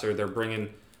 Sasser.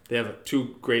 They have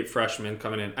 2 great freshmen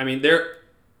coming in. I mean,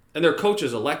 their coach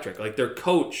is electric. Like, their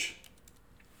coach,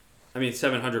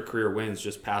 700 career wins,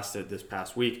 just passed it this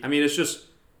past week. I mean, it's just,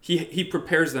 he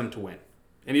prepares them to win.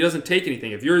 And he doesn't take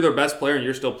anything. If you're their best player and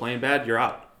you're still playing bad, you're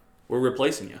out. We're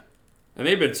replacing you. And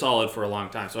they've been solid for a long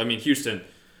time. So, I mean, Houston,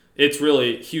 it's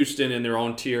really Houston in their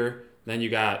own tier. Then you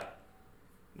got,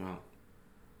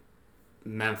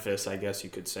 Memphis, I guess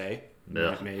you could say.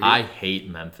 Maybe. I hate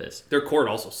Memphis. Their court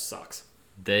also sucks.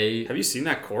 Have you seen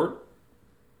that court?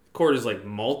 Court is like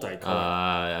multicolored.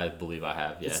 I believe I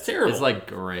have, yeah. It's terrible. It's like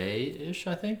grayish,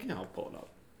 I think. Yeah, I'll pull it up.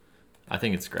 I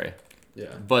think it's gray.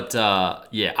 Yeah. But,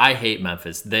 I hate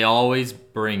Memphis. They always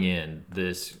bring in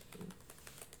this,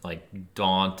 like,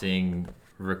 daunting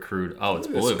recruit. Oh, it's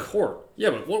blue. It's court. Yeah,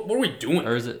 but what are we doing?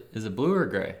 Or is it blue or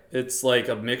gray? It's like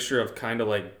a mixture of kind of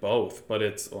like both, but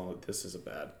this is a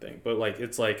bad thing. But like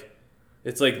it's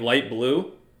like light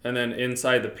blue, and then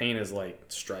inside the paint is like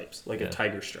stripes, like a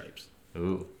tiger stripes.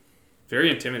 Ooh. Very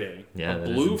intimidating. Yeah, a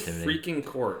blue freaking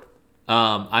court.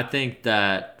 I think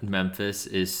that Memphis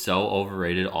is so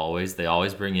overrated always. They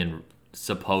always bring in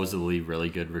supposedly really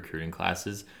good recruiting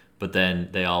classes, but then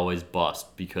they always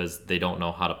bust because they don't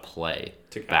know how to play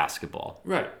basketball.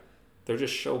 Right. They're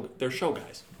just show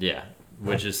guys. Yeah,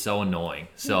 which is so annoying.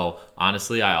 So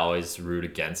honestly, I always root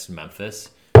against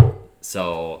Memphis.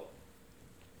 So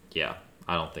yeah,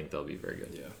 I don't think they'll be very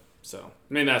good. Yeah. So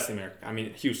I mean that's the American. I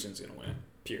mean Houston's gonna win.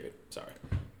 Period. Sorry.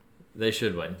 They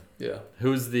should win. Yeah.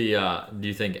 Who's the? Do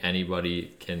you think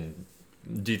anybody can?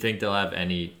 Do you think they'll have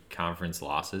any conference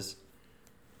losses?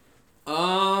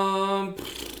 I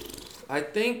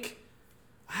think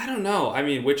I don't know. I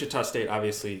mean, Wichita State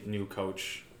obviously new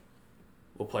coach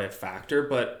will play a factor,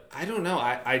 but I don't know.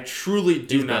 I truly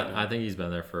do not know. I think he's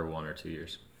been there for 1 or 2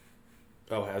 years.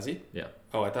 Oh, has he? Yeah.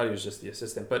 Oh, I thought he was just the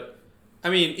assistant. But I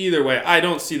mean, either way, I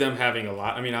don't see them having a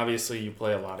lot. I mean, obviously you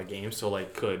play a lot of games, so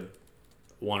like could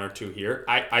 1 or 2 here.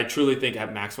 I truly think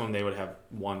at maximum they would have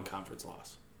 1 conference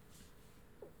loss.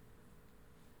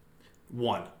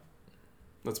 1.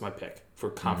 That's my pick for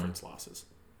conference losses.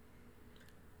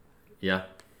 Yeah.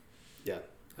 Yeah.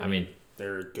 I mean,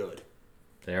 they're good.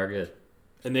 They are good.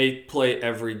 And they play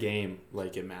every game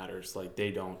like it matters. Like they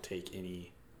don't take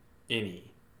any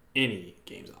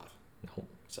games off. Nope.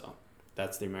 So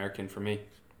that's the American for me.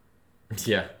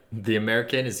 Yeah. The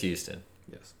American is Houston.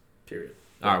 Yes. Period.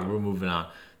 All right, we're moving on.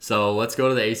 So let's go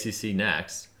to the ACC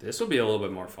next. This will be a little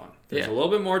bit more fun. There's Yeah. a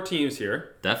little bit more teams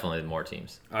here. Definitely more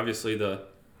teams. Obviously, the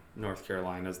North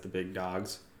Carolina's the big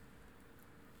dogs.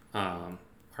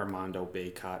 Armando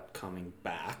Bacot coming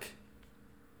back.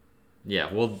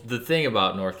 Yeah, well, the thing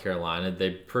about North Carolina, they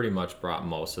pretty much brought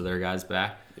most of their guys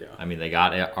back. Yeah. I mean, they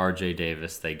got R.J.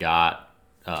 Davis, they got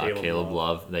Caleb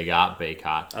Love, they got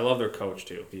Bacot. I love their coach,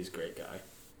 too. He's a great guy.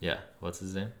 Yeah, what's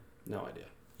his name? No idea.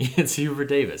 It's Hubert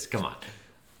Davis. Come on.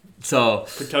 So I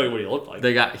could tell you what he looked like.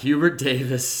 They got Hubert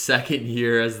Davis, second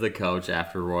year as the coach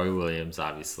after Roy Williams,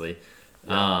 obviously.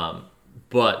 Yeah.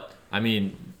 But, I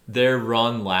mean, their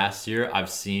run last year, I've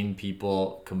seen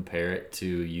people compare it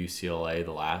to UCLA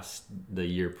the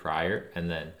year prior, and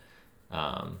then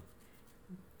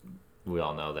we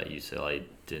all know that UCLA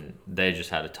they just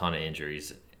had a ton of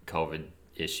injuries, COVID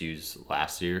issues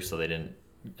last year, so they didn't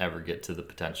ever get to the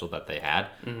potential that they had.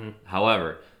 Mm-hmm.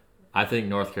 However, I think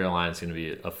North Carolina is going to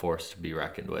be a force to be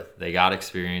reckoned with. They got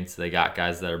experience, they got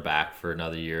guys that are back for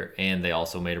another year, and they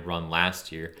also made a run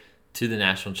last year to the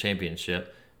national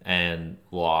championship and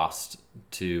lost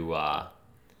to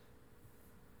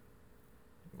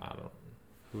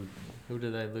who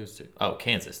did they lose to? Oh,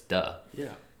 Kansas, duh.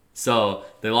 Yeah. So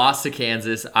they lost to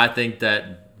Kansas. I think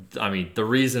the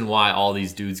reason why all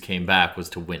these dudes came back was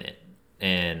to win it.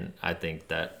 And I think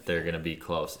that they're going to be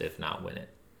close, if not win it.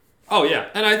 Oh, yeah.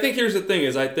 And I think here's the thing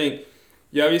is I think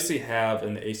you obviously have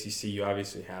in the ACC, you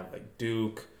obviously have like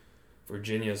Duke.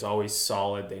 Virginia's always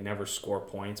solid. They never score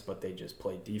points, but they just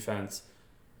play defense.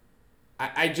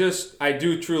 I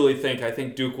do truly think, I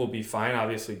think Duke will be fine.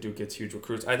 Obviously, Duke gets huge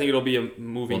recruits. I think it'll be a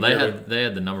moving they had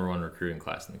the number 1 recruiting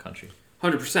class in the country.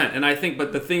 100%. And I think,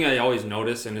 but the thing I always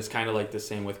notice, and it's kind of like the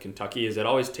same with Kentucky, is it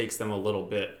always takes them a little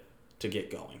bit to get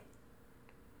going.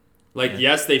 Like,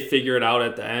 yes, they figure it out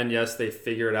at the end. Yes, they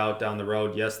figure it out down the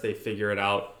road. Yes, they figure it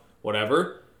out,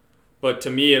 whatever. But to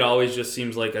me, it always just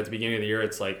seems like at the beginning of the year,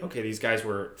 it's like, okay, these guys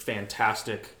were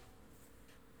fantastic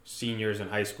seniors in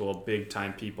high school,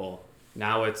 big-time people.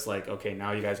 Now it's like, okay,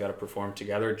 now you guys got to perform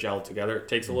together, gel together. It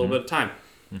takes a little bit of time.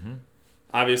 Mm-hmm.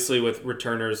 Obviously, with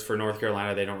returners for North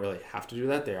Carolina, they don't really have to do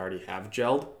that. They already have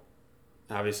gelled.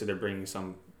 Obviously, they're bringing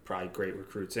some probably great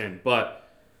recruits in. But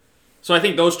so I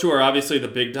think those two are obviously the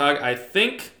big dog. I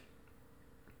think,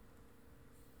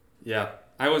 yeah,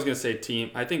 I was going to say team.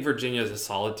 I think Virginia is a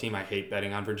solid team. I hate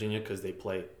betting on Virginia because they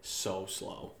play so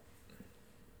slow.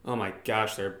 Oh my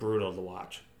gosh, they're brutal to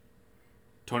watch.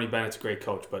 Tony Bennett's a great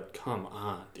coach, but come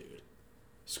on, dude.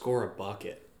 Score a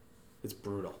bucket. It's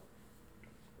brutal.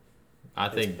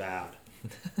 It's bad.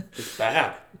 It's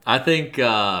bad. I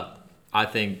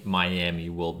think Miami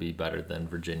will be better than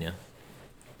Virginia.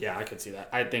 Yeah, I could see that.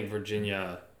 I think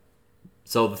Virginia.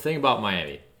 So the thing about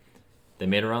Miami, they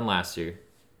made a run last year,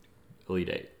 Elite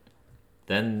Eight.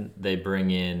 Then they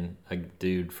bring in a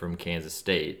dude from Kansas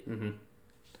State. Mm-hmm.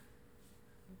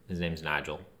 His name's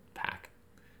Nigel Pack.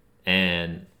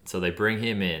 And so they bring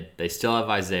him in. They still have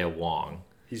Isaiah Wong.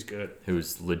 He's good.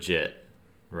 Who's legit,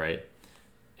 right?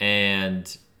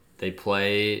 And they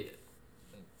play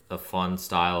a fun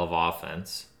style of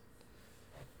offense.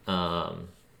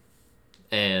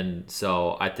 And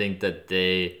so I think that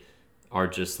they are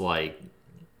just like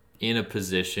in a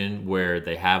position where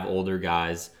they have older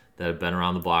guys that have been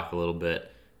around the block a little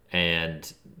bit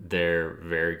and they're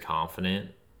very confident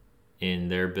in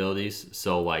their abilities.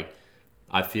 So like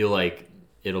I feel like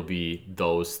it'll be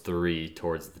those three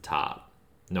towards the top.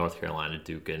 North Carolina,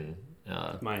 Duke, and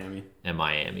Miami.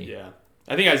 Yeah.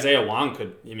 I think Isaiah Wong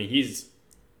could.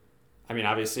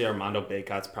 Obviously Armando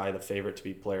Bacot's probably the favorite to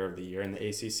be Player of the Year in the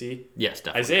ACC. Yes,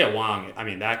 definitely. Isaiah Wong.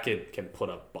 That kid can put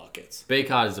up buckets.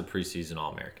 Bacot is a preseason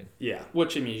All-American. Yeah,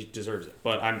 which he deserves it.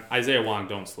 But Isaiah Wong.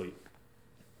 Don't sleep.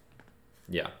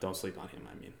 Yeah. Don't sleep on him.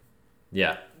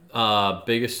 Yeah.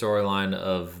 Biggest storyline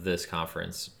of this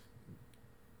conference.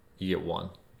 You get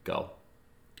one. Go.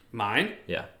 Mine?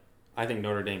 Yeah. I think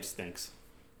Notre Dame stinks.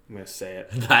 I'm gonna say it.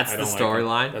 That's the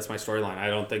storyline. That's my storyline.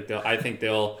 I think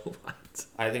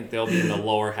they'll be in the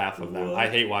lower half of them. I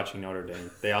hate watching Notre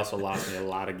Dame. They also lost me a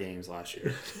lot of games last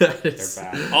year. They're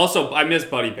bad. Also, I miss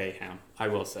Buddy Bayham. I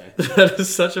will say that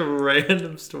is such a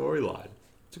random storyline.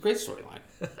 It's a great storyline.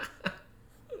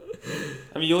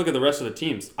 You look at the rest of the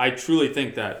teams. I truly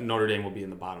think that Notre Dame will be in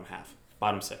the bottom half,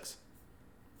 bottom 6.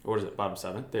 Or what is it? Bottom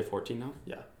 7? They have 14 now.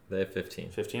 Yeah. They have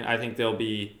 15. 15. I think they'll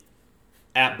be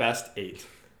at best 8,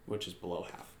 which is below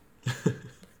half.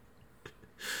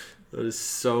 That is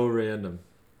so random.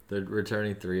 They're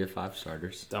returning 3 of 5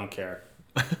 starters. Don't care.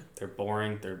 They're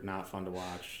boring. They're not fun to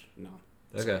watch. No.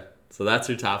 Okay. So that's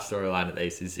your top storyline at the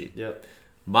ACC. Yep.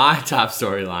 My top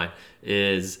storyline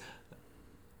is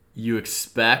you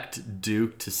expect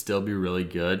Duke to still be really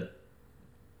good.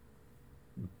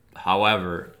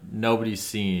 However, nobody's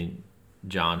seen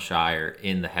John Shire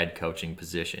in the head coaching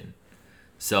position.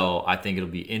 So I think it'll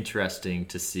be interesting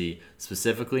to see,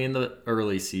 specifically in the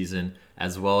early season,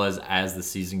 as well as the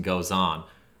season goes on,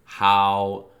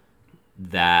 how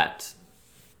that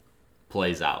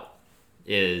plays out.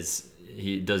 Does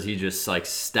he just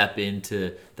step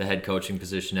into the head coaching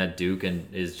position at Duke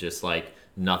and is just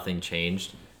nothing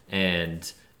changed? And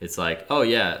it's oh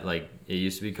yeah, it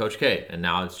used to be Coach K and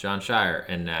now it's John Shire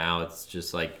and now it's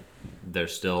just they're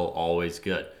still always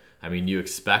good. You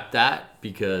expect that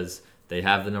because they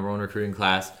have the number 1 recruiting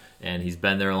class, and he's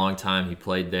been there a long time. He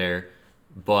played there,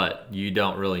 but you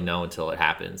don't really know until it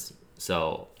happens.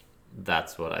 So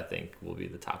that's what I think will be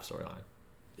the top storyline.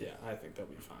 Yeah, I think they'll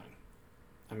be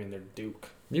fine. They're Duke.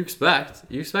 You expect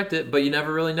it, but you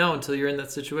never really know until you're in that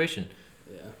situation.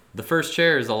 Yeah. The first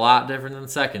chair is a lot different than the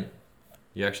second.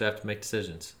 You actually have to make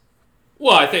decisions.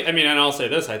 Well, I think, and I'll say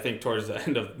this, I think towards the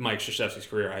end of Mike Krzyzewski's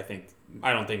career,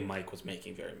 I don't think Mike was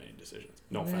making very many decisions.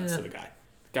 No offense to the guy.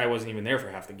 The guy wasn't even there for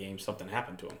half the game. Something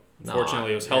happened to him.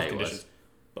 Fortunately, it was health conditions.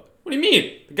 But what do you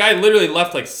mean? The guy literally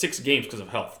left 6 games because of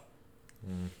health.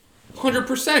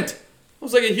 100%. It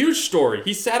was a huge story.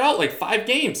 He sat out 5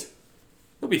 games.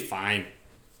 He'll be fine.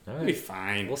 All right. He'll be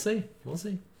fine. We'll see.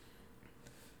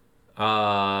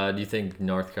 Do you think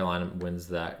North Carolina wins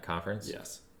that conference?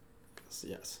 Yes.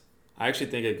 I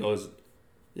actually think it goes...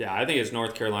 Yeah, I think it's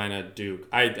North Carolina, Duke.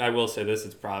 I will say this.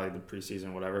 It's probably the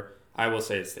preseason, whatever. I will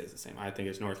say it stays the same. I think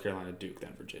it's North Carolina, Duke,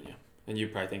 then Virginia. And you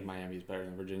probably think Miami's better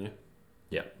than Virginia?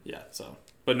 Yeah. Yeah, so...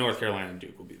 But North Carolina and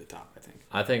Duke will be the top, I think.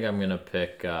 I think I'm going to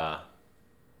pick...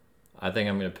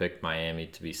 pick Miami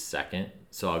to be second.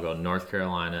 So I'll go North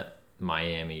Carolina,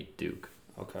 Miami, Duke.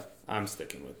 Okay. I'm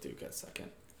sticking with Duke at second.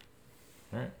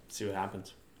 All right. See what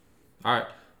happens. All right.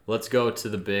 Let's go to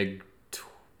the Big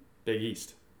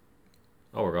East.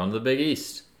 Oh, we're going to the Big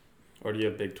East. Or do you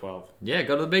have Big 12? Yeah,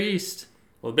 go to the Big East.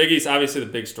 Well, the Big East, obviously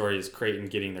the big story is Creighton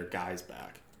getting their guys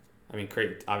back.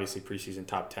 Creighton, obviously preseason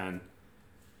top 10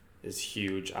 is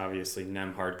huge. Obviously,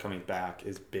 Nemhard coming back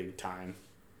is big time.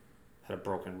 Had a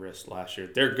broken wrist last year.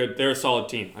 They're good. They're a solid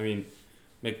team.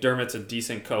 McDermott's a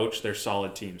decent coach. They're a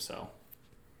solid team, so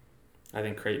I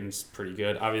think Creighton's pretty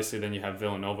good. Obviously, then you have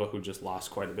Villanova, who just lost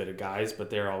quite a bit of guys,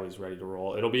 but they're always ready to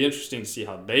roll. It'll be interesting to see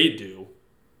how they do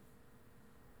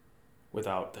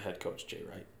without the head coach, Jay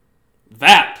Wright.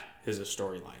 That is a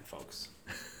storyline, folks.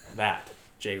 That,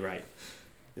 Jay Wright,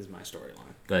 is my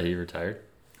storyline. That he retired?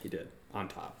 He did, on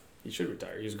top. He should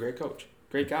retire. He was a great coach.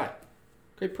 Great guy.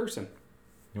 Great person.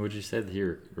 Would you say that he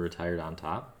retired on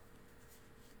top?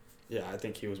 Yeah, I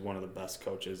think he was one of the best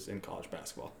coaches in college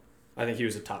basketball. I think he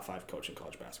was a top 5 coach in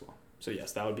college basketball. So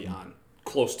yes, that would be on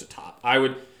close to top. I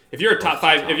would, if you're a top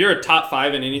 5, if you're a top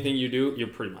 5 in anything you do, you're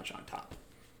pretty much on top.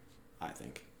 I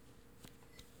think.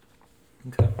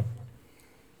 Okay.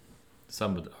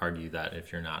 Some would argue that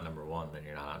if you're not number 1, then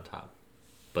you're not on top.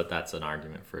 But that's an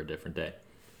argument for a different day.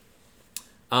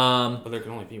 But there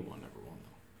can only be one number 1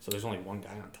 though. So there's only one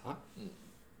guy on top.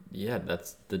 Yeah,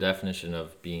 that's the definition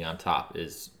of being on top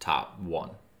is top 1.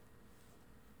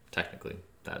 Technically,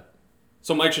 that.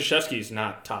 So Mike Krzyzewski's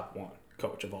not top 1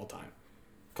 coach of all time,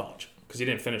 college, because he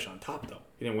didn't finish on top though.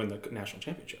 He didn't win the national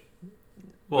championship.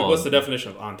 Well, what's the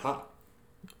definition of on top?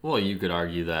 Well, you could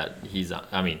argue that he's.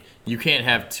 You can't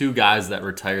have 2 guys that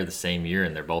retire the same year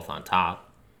and they're both on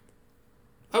top.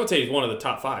 I would say he's one of the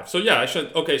top 5. So yeah, I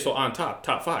should. Okay, so on top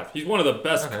 5. He's one of the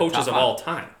best coaches of all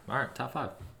time. All right, top 5.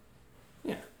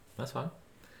 Yeah, that's fine.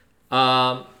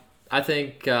 I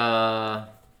think.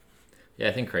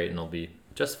 I think Creighton will be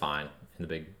just fine in the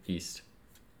Big East.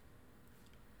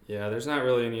 Yeah, there's not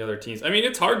really any other teams. I mean,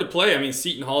 it's hard to play. I mean,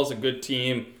 Seton Hall is a good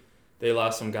team. They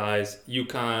lost some guys.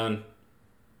 UConn,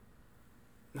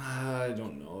 I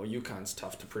don't know. UConn's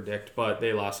tough to predict, but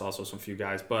they lost also some few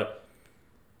guys. But,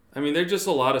 I mean, they're just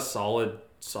a lot of solid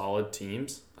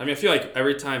teams. I mean, I feel like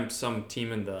every time some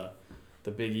team in the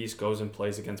Big East goes and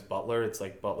plays against Butler, it's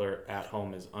like Butler at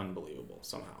home is unbelievable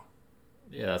somehow.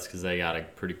 Yeah, that's because they got a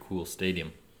pretty cool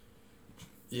stadium.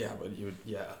 Yeah, but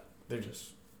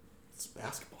it's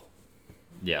basketball.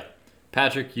 Yeah.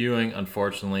 Patrick Ewing,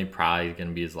 unfortunately, probably going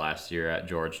to be his last year at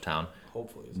Georgetown.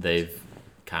 Hopefully. They've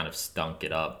kind of stunk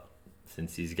it up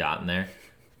since he's gotten there.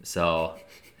 So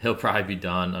he'll probably be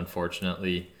done,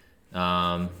 unfortunately.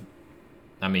 I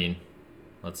mean,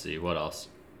 let's see, what else?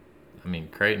 I mean,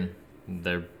 Creighton,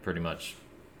 they're pretty much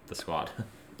the squad.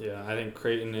 Yeah, I think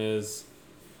Creighton is.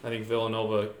 I think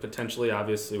Villanova, potentially,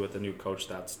 obviously, with the new coach,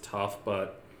 that's tough,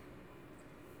 but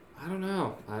I don't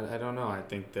know. I don't know. I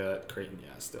think that Creighton,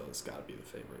 still has got to be the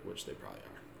favorite, which they probably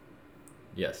are.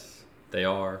 Yes, they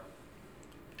are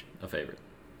a favorite.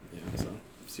 Yeah, so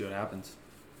see what happens.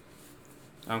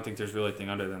 I don't think there's really anything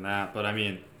other than that, but I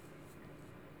mean,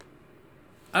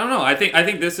 I don't know. I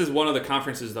think this is one of the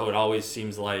conferences, though. It always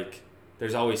seems like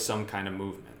there's always some kind of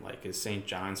movement. Like, is St.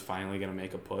 John's finally going to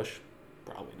make a push?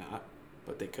 Probably not,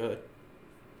 but they could.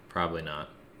 Probably not.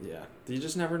 Yeah, you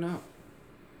just never know.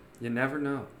 You never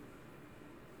know.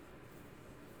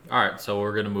 All right, so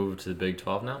we're going to move to the Big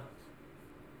 12 now?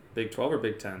 Big 12 or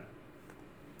Big 10?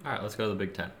 All right, let's go to the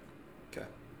Big 10. Okay.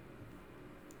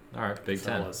 All right, Big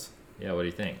 10. Yeah, what do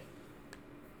you think?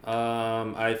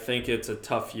 I think it's a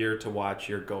tough year to watch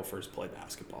your Gophers play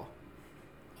basketball.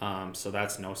 So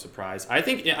that's no surprise. I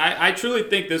truly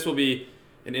think this will be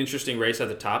an interesting race at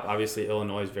the top. Obviously,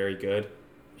 Illinois is very good.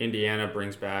 Indiana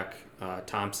brings back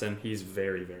Thompson. He's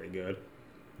very, very good.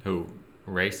 Who?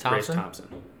 Race Thompson? Race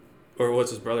Thompson. Or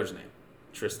what's his brother's name?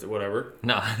 Tristan, whatever.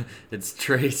 No, it's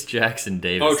Trace Jackson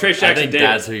Davis. Oh, Trace Jackson Davis. I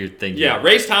think that's who you're thinking. Yeah,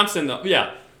 Race Thompson, though.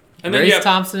 Yeah. And then Race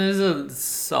Thompson is a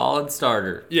solid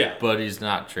starter. Yeah. But he's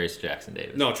not Trace Jackson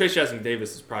Davis. No, Trace Jackson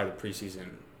Davis is probably the preseason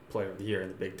player of the year in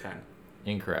the Big Ten.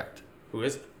 Incorrect. Who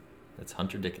is it? It's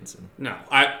Hunter Dickinson. No.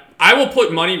 I will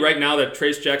put money right now that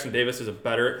Trace Jackson Davis has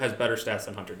better stats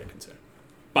than Hunter Dickinson.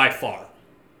 By far.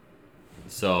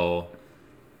 So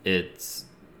it's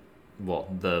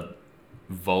the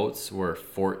votes were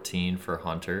 14 for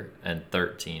Hunter and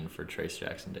 13 for Trace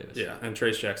Jackson Davis. Yeah, and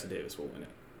Trace Jackson Davis will win it.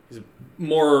 He's a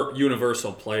more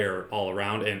universal player all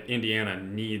around, and Indiana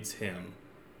needs him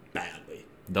badly.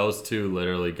 Those two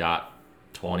literally got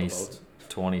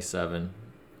 27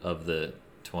 of the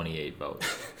 28 votes.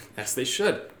 Yes, they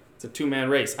should. It's a two-man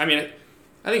race. I mean,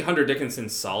 I think Hunter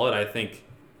Dickinson's solid. I don't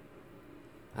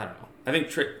know. I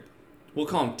think we'll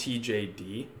call him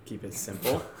TJD. Keep it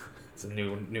simple. It's a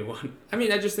new one. I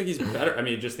mean, I just think he's better. I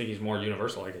mean, I just think he's more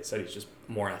universal. Like I said, he's just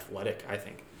more athletic, I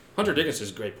think. Hunter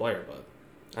Dickinson's a great player, but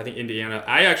I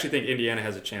actually think Indiana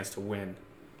has a chance to win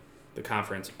the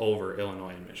conference over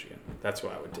Illinois and Michigan. That's who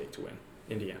I would take to win.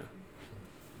 Indiana.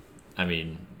 I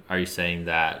mean, are you saying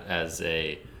that as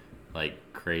a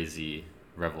crazy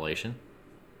revelation?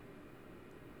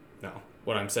 No.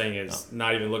 What I'm saying is,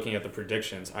 not even looking at the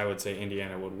predictions, I would say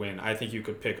Indiana would win. I think you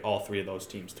could pick all three of those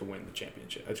teams to win the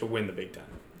championship, to win the Big Ten.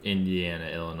 Indiana,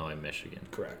 Illinois, Michigan.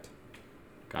 Correct.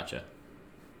 Gotcha.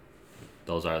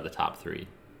 Those are the top three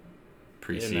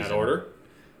preseason. In that order?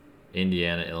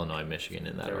 Indiana, Illinois, Michigan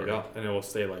in that order. There we go. And it will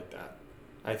stay like that.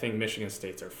 I think Michigan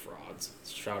States are frauds.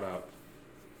 Shout out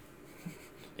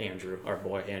Andrew, our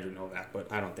boy Andrew Novak,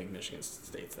 but I don't think Michigan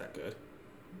State's that good.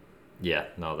 Yeah,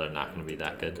 no, they're not going to be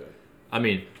that good. I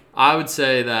mean, I would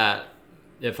say that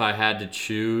if I had to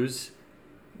choose,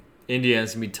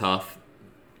 Indiana's going to be tough.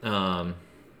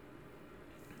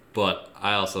 But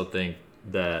I also think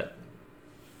that,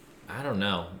 I don't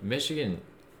know, Michigan,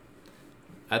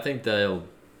 I think they'll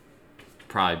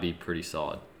probably be pretty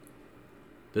solid.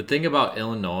 The thing about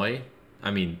Illinois, I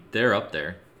mean, they're up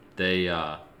there. They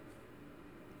have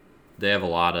a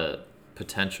lot of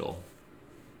potential,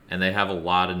 and they have a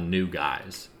lot of new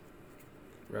guys.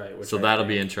 Right. So that'll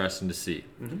be interesting to see.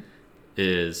 Mm-hmm.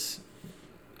 Is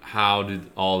how do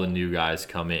all the new guys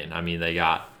come in? I mean, they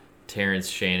got Terrence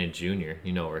Shannon Jr.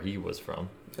 You know where he was from.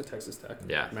 At Texas Tech.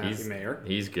 Yeah. Matthew Mayer.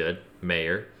 He's good.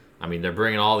 Mayer. I mean, they're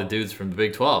bringing all the dudes from the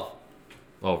Big 12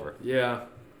 over. Yeah.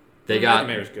 Matthew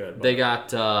Mayer's good. They got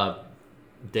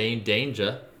Dane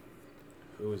Danger.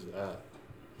 Who is that?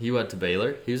 He went to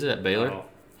Baylor. He was at Baylor. Oh.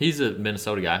 He's a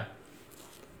Minnesota guy.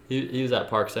 He was at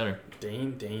Park Center.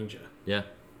 Dane Danger. Yeah.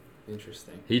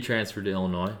 Interesting. He transferred to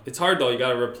Illinois. It's hard, though. You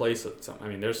got to replace some. I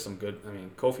mean, there's some good. I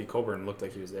mean, Kofi Coburn looked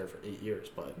like he was there for 8 years,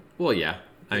 but. Well, yeah.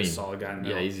 I mean, he's a solid guy in the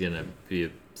yeah, middle. he's going to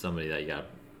be somebody that you got to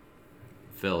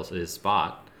fill his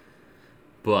spot.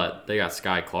 But they got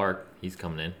Sky Clark. He's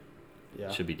coming in. Yeah.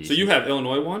 Should be decent. So you have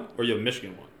Illinois one, or you have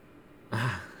Michigan one?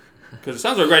 Because it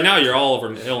sounds like right now you're all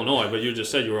over Illinois, but you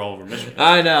just said you were all over Michigan.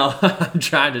 I know. I'm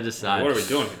trying to decide. What are we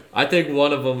doing here? I think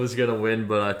one of them was going to win,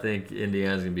 but I think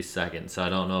Indiana's going to be second. So I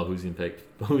don't know who's going to pick,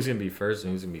 who's going to be first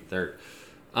and who's going to be third.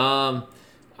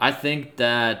 I think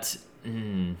that,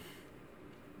 I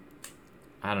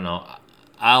don't know.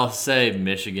 I'll say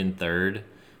Michigan third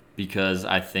because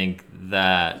I think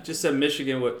that. You just said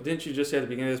Michigan. Didn't you just say at the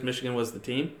beginning of this Michigan was the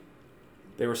team?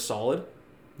 They were solid?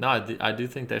 No, I do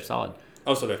think they're solid.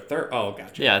 Oh, so they're third? Oh,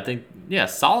 gotcha. Yeah, I think,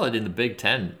 solid in the Big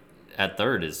Ten at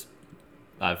third is,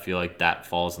 I feel like that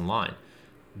falls in line.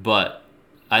 But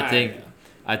I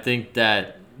think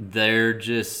that they're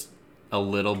just a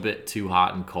little bit too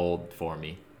hot and cold for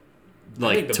me.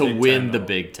 Like, to win the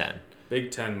Big Ten.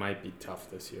 Big Ten might be tough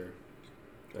this year.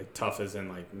 Like, tough as in,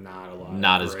 like, not a lot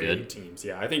not of as great good teams.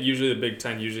 Yeah, I think usually the Big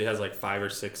Ten usually has, like, 5 or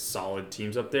 6 solid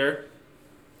teams up there.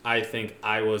 I think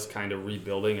Iowa's kind of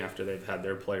rebuilding after they've had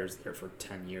their players there for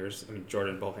 10 years. I mean,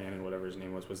 Jordan Bohannon, whatever his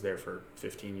name was there for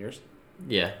 15 years.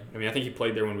 Yeah. I mean, I think he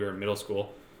played there when we were in middle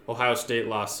school. Ohio State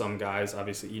lost some guys,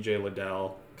 obviously E.J.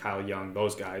 Liddell, Kyle Young,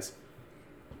 those guys.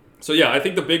 So, yeah, I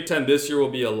think the Big Ten this year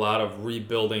will be a lot of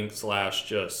rebuilding /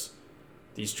 just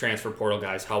these transfer portal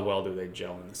guys. How well do they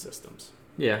gel in the systems?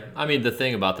 Yeah. I mean, the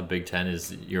thing about the Big Ten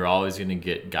is you're always going to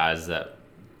get guys that,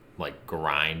 like,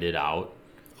 grind it out.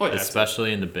 Oh, yeah,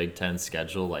 especially in the Big Ten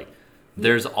schedule. Like,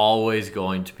 there's always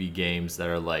going to be games that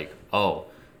are like, oh,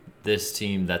 this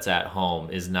team that's at home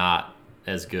is not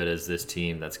as good as this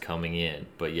team that's coming in,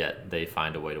 but yet they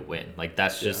find a way to win. Like,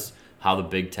 that's just how the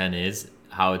Big Ten is,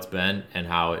 how it's been, and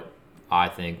how it, I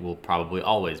think, will probably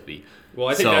always be. Well,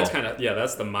 I think that's kind of,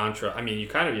 that's the mantra. I mean, you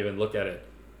kind of even look at it,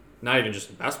 not even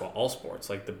just in basketball, all sports.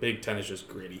 Like, the Big Ten is just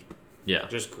gritty. Yeah.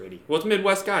 Just gritty. Well, it's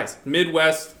Midwest guys.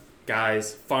 Midwest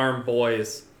guys, farm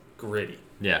boys, gritty.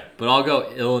 Yeah, but I'll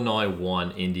go Illinois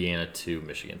 1, Indiana 2,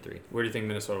 Michigan 3. Where do you think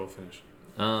Minnesota will finish?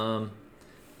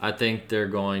 I think they're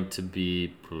going to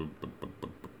be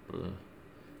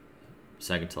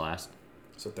second to last.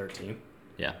 So 13?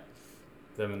 Yeah.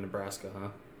 Them in Nebraska, huh?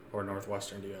 Or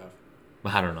Northwestern do you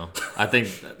have? I don't know. I think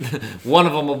one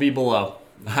of them will be below.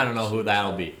 I don't know who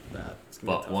that'll be.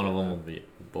 But one of them will be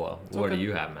below. What do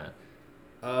you have, Matt?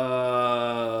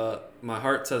 My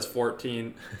heart says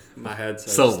 14. My head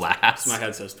says so last. My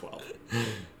head says 12.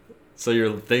 So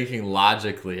you're thinking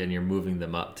logically, and you're moving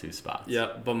them up 2 spots.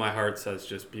 Yeah, but my heart says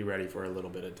just be ready for a little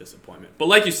bit of disappointment. But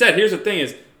like you said, here's the thing: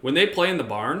 is when they play in the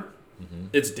barn,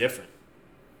 it's different.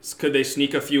 Could they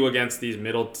sneak a few against these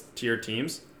middle tier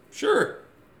teams? Sure.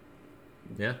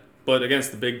 Yeah. But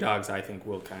against the big dogs, I think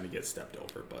we'll kind of get stepped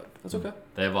over. But that's okay.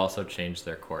 They've also changed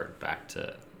their court back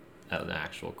to an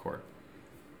actual court.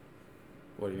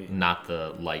 What do you mean? Not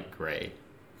the light gray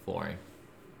flooring.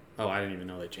 Oh, I didn't even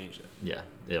know they changed it. Yeah,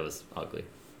 it was ugly.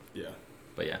 Yeah.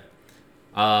 But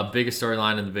yeah. Biggest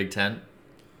storyline in the Big Ten?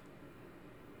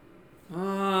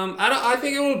 I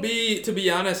think it will be, to be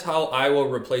honest, how Iowa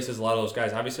replaces a lot of those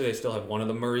guys. Obviously, they still have one of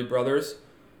the Murray brothers,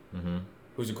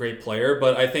 who's a great player.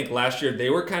 But I think last year they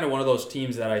were kind of one of those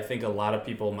teams that I think a lot of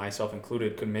people, myself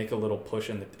included, could make a little push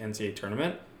in the NCAA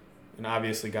tournament, and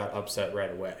obviously got upset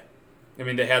right away. I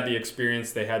mean, they had the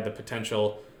experience, they had the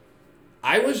potential.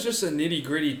 I was just a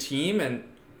nitty-gritty team, and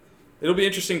it'll be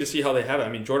interesting to see how they have it. I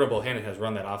mean, Jordan Bohannon has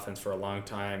run that offense for a long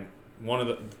time. One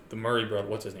of the Murray brothers,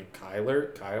 what's his name?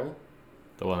 Kyle?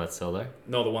 The one that's still there?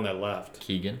 No, the one that left.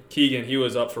 Keegan, he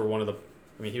was up for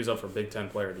he was up for Big Ten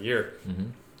Player of the Year.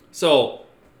 So,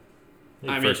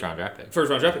 first round draft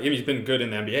pick. He's been good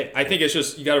in the NBA. I think it's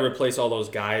just, you got to replace all those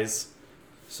guys.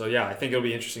 So, yeah, I think it'll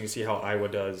be interesting to see how Iowa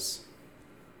does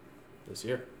this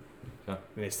year. Yeah. I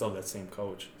mean, they still have that same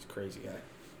coach. He's a crazy guy.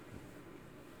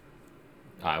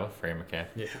 Iowa, Freddie McCaffrey.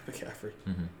 Yeah, McCaffrey.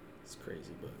 It's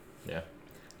crazy, but... Yeah.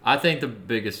 I think the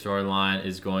biggest storyline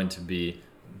is going to be,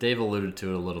 Dave alluded to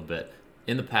it a little bit.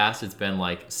 In the past, it's been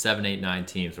like 7, 8, 9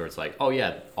 teams where it's like, oh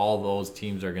yeah, all those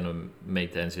teams are going to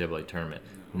make the NCAA tournament.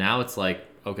 Now it's like,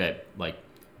 okay, like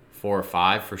 4 or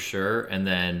 5 for sure, and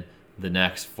then the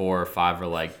next 4 or 5 are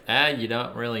like, you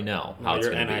don't really know how it's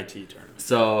going to be. NIT tournament.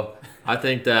 So I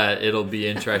think that it'll be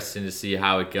interesting to see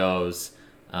how it goes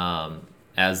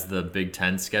as the Big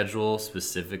Ten schedule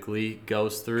specifically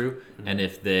goes through, and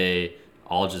if they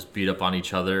all just beat up on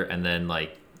each other and then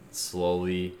like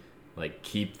slowly like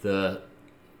keep the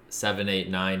 7, 8,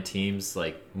 9 teams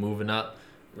like moving up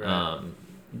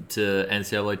to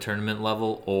NCAA tournament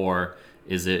level, or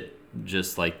is it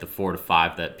just like the 4 to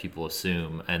 5 that people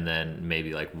assume, and then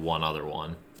maybe like one other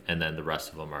one, and then the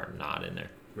rest of them are not in there?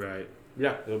 Right.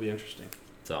 Yeah, it'll be interesting.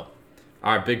 So,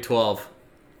 all right, Big 12.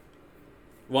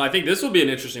 Well, I think this will be an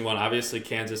interesting one. Obviously,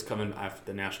 Kansas coming after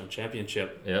the national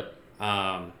championship. Yep.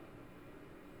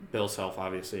 Bill Self,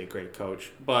 obviously a great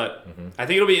coach. But I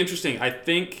think it'll be interesting. I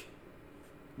think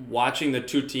watching the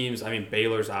two teams, I mean,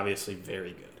 Baylor's obviously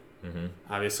very good.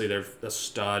 Obviously, they're a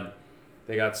stud.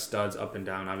 They got studs up and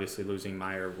down. Obviously, losing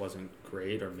Meyer wasn't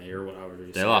great, or Mayer, whatever you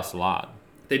say. They lost a lot.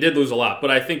 They did lose a lot.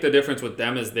 But I think the difference with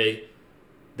them is they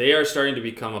are starting to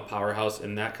become a powerhouse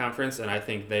in that conference, and I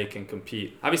think they can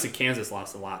compete. Obviously, Kansas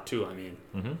lost a lot, too. I mean,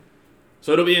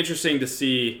 so it'll be interesting to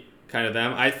see kind of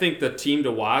them. I think the team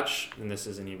to watch, and this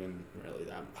isn't even really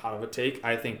that hot of a take,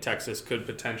 I think Texas could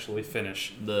potentially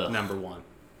finish number 1.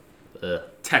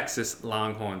 Texas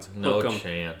Longhorns. No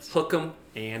chance. Hook 'em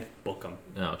and book 'em.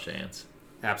 No chance.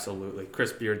 Absolutely.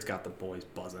 Chris Beard's got the boys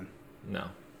buzzing. No.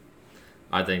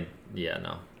 I think,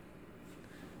 no.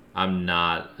 I'm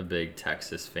not a big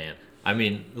Texas fan. I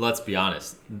mean, let's be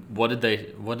honest. What were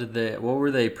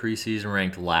they preseason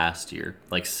ranked last year?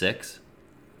 Like 6?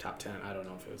 Top 10. I don't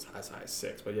know if it was as high as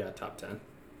 6, but yeah, top 10.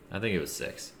 I think it was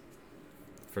 6.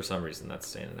 For some reason, that's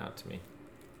standing out to me.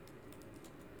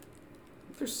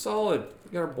 They're solid.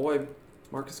 We got our boy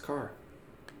Marcus Carr.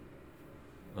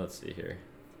 Let's see here.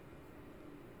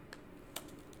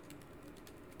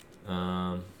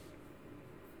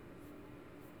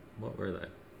 What were they?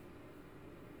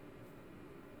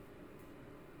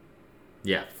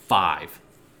 Yeah, 5.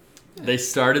 They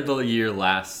started the year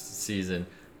last season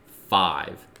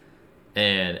 5.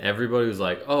 And everybody was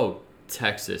like, oh,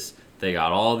 Texas. They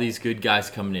got all these good guys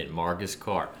coming in. Marcus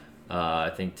Carr. I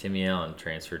think Timmy Allen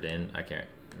transferred in. I can't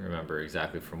remember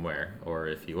exactly from where or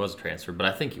if he was transferred, but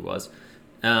I think he was.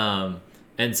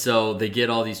 And so they get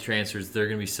all these transfers. They're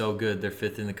going to be so good. They're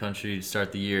 5th in the country to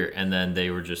start the year. And then they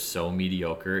were just so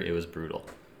mediocre. It was brutal.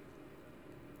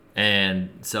 And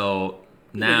so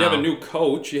now you have a new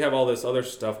coach. You have all this other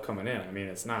stuff coming in. I mean,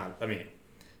 it's not. I mean.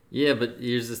 Yeah, but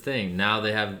here's the thing. Now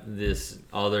they have this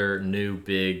other new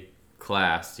big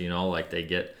class, like they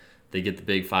get the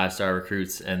big 5-star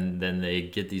recruits, and then they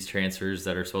get these transfers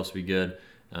that are supposed to be good,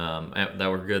 that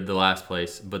were good the last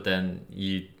place. But then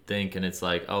you think, and it's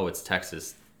like, oh, it's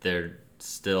Texas. They're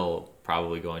still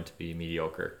probably going to be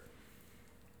mediocre.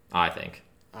 I think.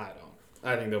 I don't.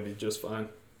 I think they'll be just fine.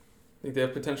 I think they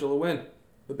have potential to win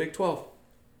the Big 12.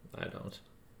 I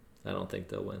don't think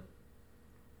they'll win.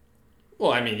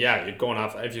 Well, I mean, yeah, you're going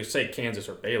off. If you say Kansas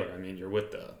or Baylor, I mean, you're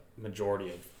with the majority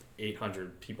of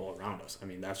 800 people around us. I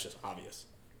mean, that's just obvious.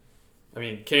 I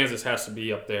mean, Kansas has to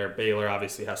be up there. Baylor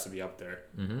obviously has to be up there.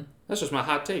 That's just my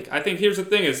hot take. I think here's the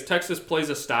thing is Texas plays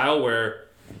a style where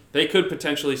they could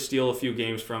potentially steal a few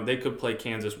games from. They could play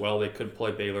Kansas well. They could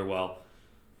play Baylor well.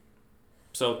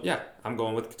 So, yeah, I'm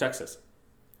going with Texas.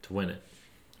 To win it.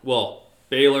 Well,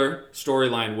 Baylor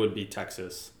storyline would be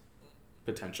Texas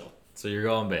potential. So you're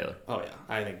going Baylor. Oh, yeah.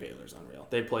 I think Baylor's unreal.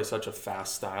 They play such a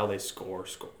fast style. They score.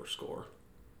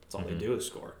 That's all they do is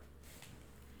score.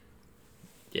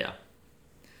 Yeah.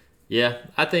 Yeah,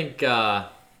 I think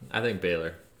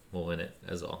Baylor will win it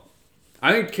as well.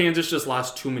 I think Kansas just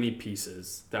lost too many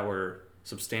pieces that were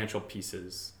substantial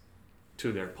pieces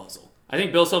to their puzzle. I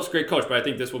think Bill Self's a great coach, but I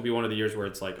think this will be one of the years where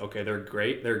it's like, okay, they're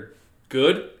great. They're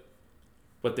good,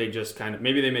 but they just kind of,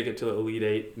 maybe they make it to the Elite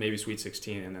 8, maybe Sweet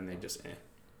 16, and then they just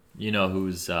You know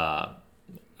who's, I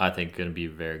think, going to be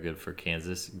very good for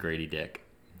Kansas? Grady Dick.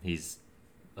 He's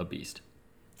a beast.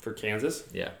 For Kansas?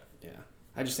 Yeah. Yeah.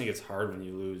 I just think it's hard when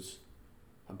you lose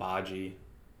Abaji,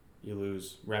 you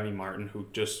lose Remy Martin, who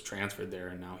just transferred there,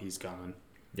 and now he's gone.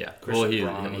 Yeah. Christian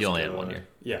Well, he only had 1 year.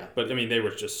 Yeah, but, I mean, they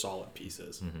were just solid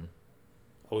pieces.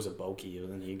 Ozaboki,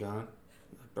 wasn't he gone?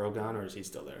 Bro gone, or is he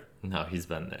still there? No, he's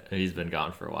been there. He's been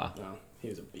gone for a while. No, he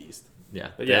was a beast.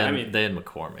 Yeah. But yeah, I mean, they had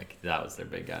McCormick. That was their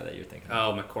big guy that you're thinking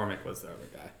of. Oh, McCormick was the other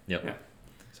guy. Yep. Yeah.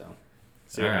 So,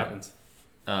 see what happens.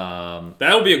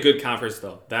 That will be a good conference,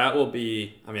 though. That will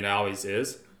be, I mean, it always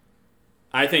is.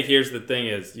 I think here's the thing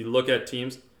is, you look at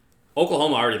teams,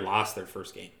 Oklahoma already lost their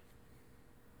first game.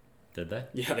 Did they?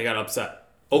 Yeah, they got upset.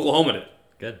 Oklahoma did.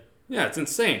 Good. Yeah, it's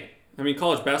insane. I mean,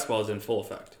 college basketball is in full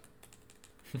effect.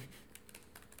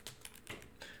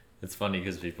 It's funny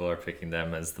because people are picking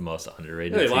them as the most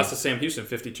underrated Yeah, they team. lost to Sam Houston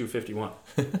 52-51.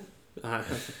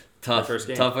 Tough first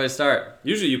game. Tough way to start.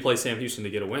 Usually you play Sam Houston to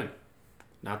get a win.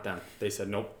 Not them. They said,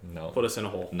 nope. No. Put us in a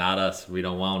hole. Not us. We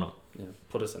don't want them. Yeah,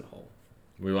 put us in a hole.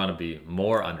 We want to be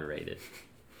more underrated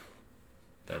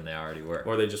than they already were.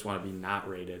 Or they just want to be not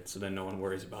rated, so then no one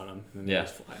worries about them. And they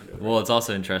just fly under the Well, it's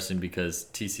also interesting because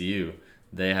TCU,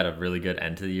 they had a really good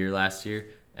end to the year last year,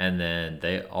 and then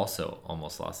they also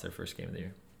almost lost their first game of the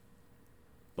year.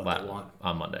 But they won.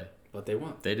 On Monday. But they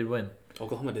won. They did win.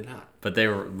 Oklahoma did not. But they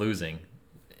were losing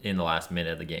in the last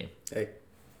minute of the game. Hey,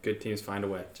 good teams find a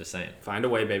way. Just saying. Find a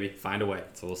way, baby. Find a way.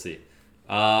 So we'll see.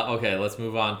 Okay, let's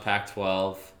move on.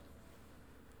 Pac-12.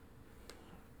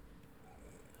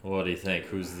 What do you think?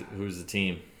 Who's the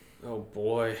team? Oh,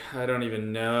 boy. I don't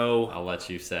even know. I'll let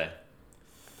you say.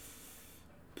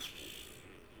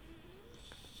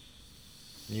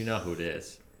 You know who it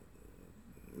is.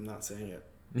 I'm not saying it.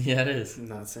 Yeah, it is. I'm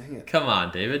not saying it. Come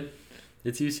on, David.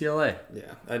 It's UCLA.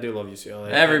 Yeah, I do love UCLA.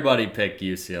 Everybody picked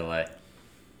UCLA.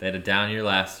 They had a down year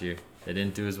last year. They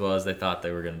didn't do as well as they thought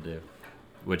they were going to do,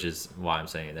 which is why I'm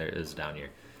saying it is a down year.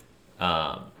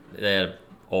 They had an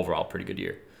overall pretty good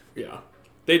year. Yeah.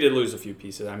 They did lose a few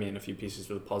pieces. I mean, a few pieces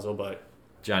to the puzzle, but...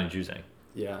 Johnny Juzang.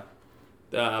 Yeah.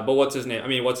 But what's his name? I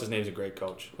mean, what's his name's a great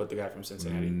coach. What the guy from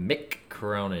Cincinnati? Mick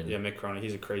Cronin. Yeah, Mick Cronin.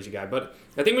 He's a crazy guy. But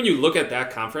I think when you look at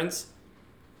that conference,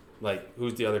 like,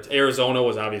 who's the other... Arizona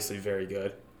was obviously very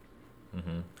good.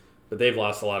 Mm-hmm. But they've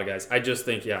lost a lot of guys. I just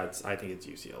think, I think it's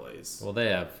UCLA's. Well, they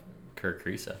have Kirk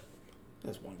Risa.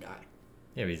 That's one guy.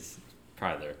 Yeah, he's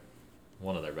probably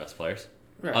one of their best players.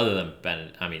 Right. Other than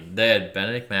Benedict. I mean, they had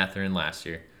Benedict Mathurin last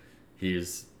year. He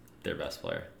was their best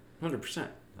player. 100%.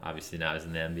 Obviously, now he's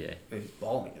in the NBA. And he's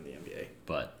balling in the NBA.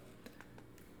 But...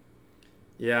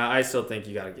 Yeah, I still think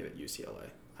you got to give it UCLA.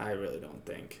 I really don't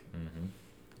think. Mm-hmm.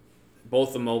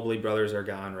 Both the Mobley brothers are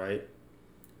gone, right?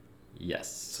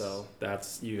 Yes. So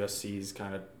that's USC's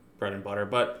kind of bread and butter.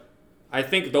 But I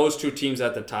think those two teams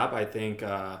at the top, I think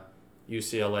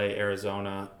UCLA,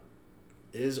 Arizona.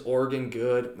 Is Oregon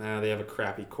good? They have a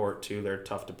crappy court, too. They're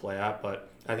tough to play at. But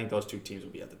I think those two teams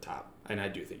will be at the top. And I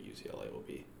do think UCLA will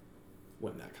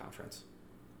win that conference.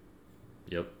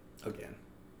 Yep. Again.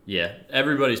 Yeah.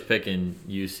 Everybody's picking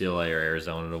UCLA or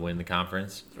Arizona to win the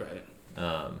conference. Right.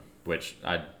 Which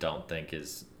I don't think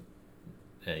is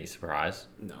any surprise.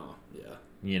 No. Yeah.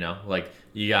 You know, like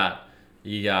you got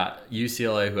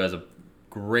UCLA, who has a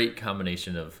great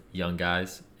combination of young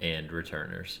guys and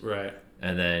returners. Right.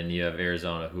 And then you have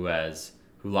Arizona, who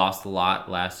lost a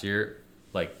lot last year,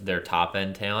 like their top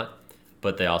end talent,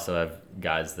 but they also have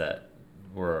guys that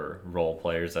were role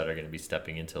players that are going to be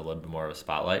stepping into a little bit more of a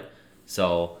spotlight.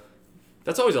 So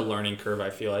that's always a learning curve, I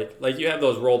feel like. Like you have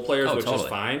those role players, which totally. is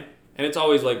fine, and it's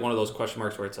always like one of those question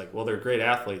marks where it's like, well, they're great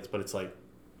athletes, but it's like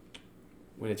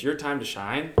when it's your time to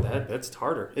shine, that's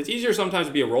harder. It's easier sometimes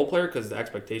to be a role player because the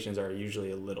expectations are usually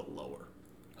a little lower.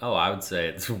 Oh, I would say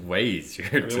it's way easier.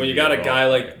 I mean, when you got a guy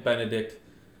like Benedict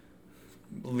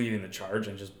leading the charge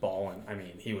and just balling, I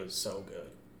mean, he was so good.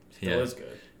 Still is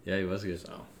good. Yeah, he was good.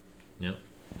 So, yep.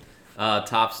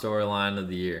 Top storyline of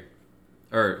the year,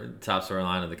 or top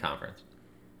storyline of the conference.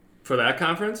 For that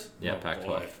conference? Yeah, Pac-12.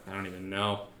 Boy, I don't even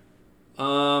know.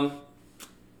 I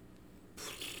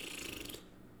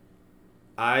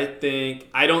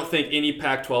don't think any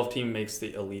Pac-12 team makes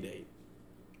the Elite Eight.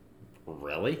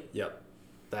 Really? Yep.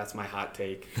 That's my hot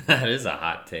take. That is a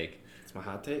hot take. It's my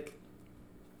hot take.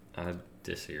 I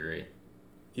disagree.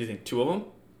 You think two of them?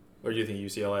 Or do you think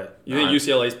UCLA? You think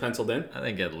UCLA's penciled in? I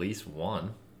think at least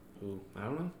one. Ooh, I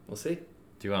don't know. We'll see.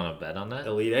 Do you want to bet on that?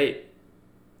 Elite Eight.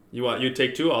 You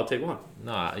take two, I'll take one.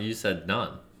 No, you said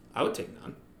none. I would take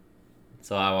none.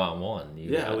 So I want one.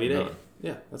 You got Elite none. Eight.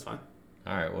 Yeah, that's fine.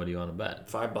 All right, what do you want to bet?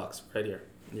 $5 right here.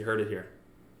 You heard it here.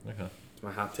 Okay. It's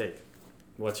my hot take.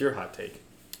 What's your hot take?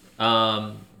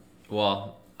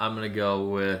 Well, I'm gonna go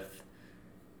with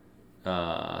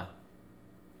I'm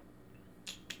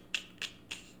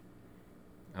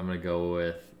gonna go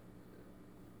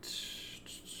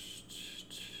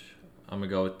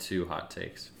with two hot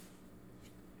takes.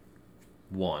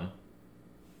 One,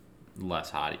 less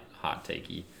hot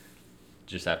takey.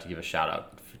 Just have to give a shout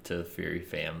out to the Fury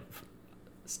fam.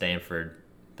 Stanford,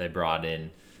 they brought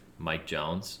in Mike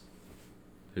Jones,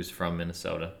 who's from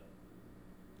Minnesota.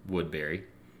 Woodbury,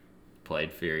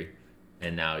 played Fury,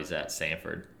 and now he's at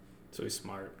Stanford. So he's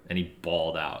smart. And he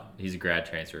balled out. He's a grad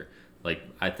transfer. Like,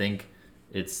 I think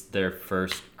it's their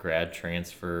first grad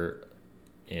transfer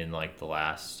in, like, the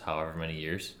last however many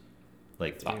years.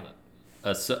 Like,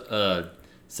 a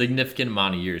significant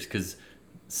amount of years. Because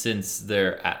since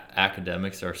their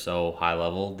academics are so high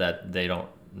level that they don't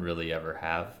really ever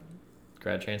have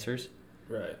grad transfers.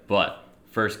 Right. But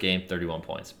first game, 31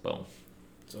 points. Boom.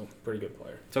 So, pretty good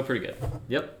player. So, pretty good.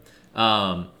 Yep.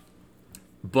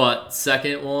 But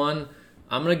second one,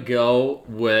 I'm going to go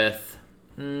with...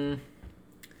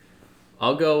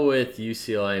 I'll go with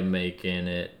UCLA making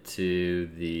it to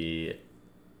the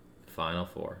Final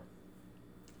Four.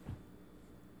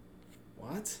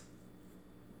 What?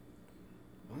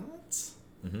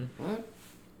 Mm-hmm. What?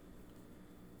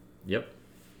 Yep.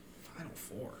 Final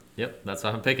Four. Yep, that's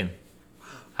what I'm picking.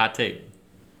 Hot take.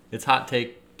 It's Hot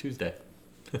Take Tuesday.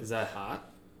 Is that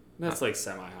hot? That's like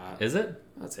semi-hot. Is it?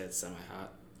 I'd say it's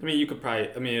semi-hot. I mean, you could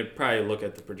probably look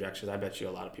at the projections. I bet you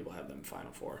a lot of people have them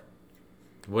Final Four.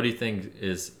 What do you think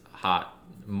is hot,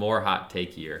 more hot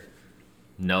take year?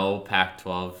 No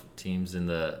Pac-12 teams in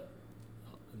the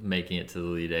making it to the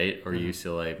Elite Eight, or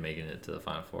UCLA making it to the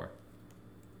Final Four?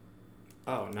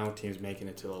 Oh, no teams making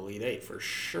it to the Elite Eight for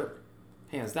sure.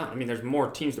 Hands down. I mean, there's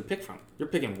more teams to pick from. You're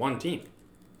picking one team.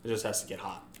 It just has to get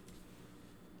hot.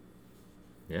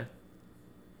 Yeah.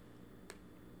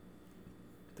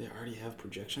 They already have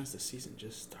projections. The season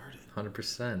just started.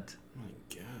 100%. Oh my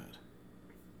God.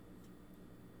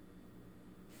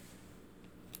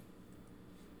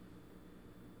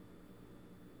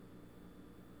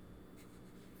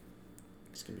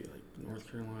 It's going to be like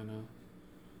North Carolina,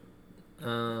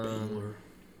 Baylor,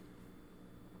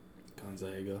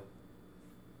 Gonzaga.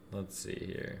 Let's see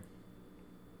here.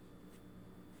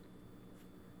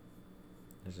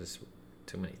 There's just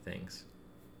too many things.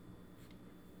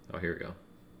 Oh, here we go.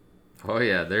 Oh,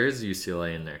 yeah, there is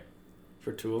UCLA in there.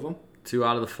 For 2 of them? 2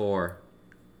 out of the 4.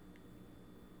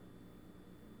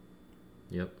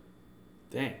 Yep.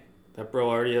 Dang. That bro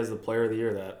already has the player of the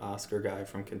year, that Oscar guy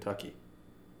from Kentucky.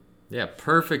 Yeah,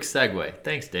 perfect segue.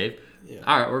 Thanks, Dave. Yeah.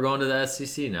 All right, we're going to the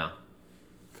SEC now.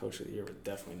 Coach of the year would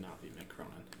definitely not be Mick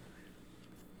Cronin.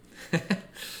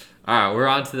 All right, we're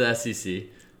on to the SEC.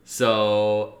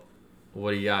 So,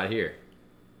 what do you got here?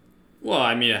 Well,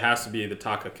 I mean, it has to be the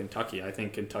talk of Kentucky. I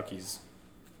think Kentucky's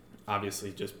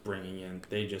obviously just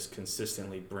they just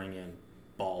consistently bring in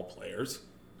ball players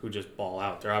who just ball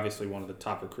out. They're obviously one of the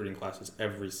top recruiting classes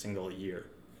every single year.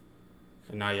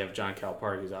 And now you have John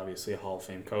Calipari, who's obviously a Hall of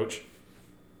Fame coach.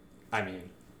 I mean,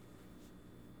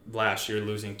 last year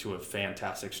losing to a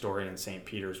fantastic story in St.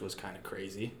 Peter's was kind of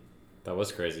crazy. That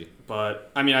was crazy.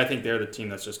 But, I mean, I think they're the team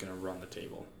that's just going to run the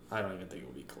table. I don't even think it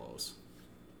will be close.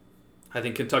 I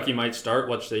think Kentucky might start,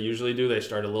 which they usually do. They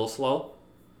start a little slow.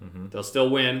 Mm-hmm. They'll still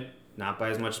win, not by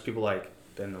as much as people like.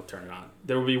 Then they'll turn it on.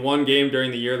 There will be one game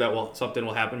during the year that something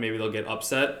will happen. Maybe they'll get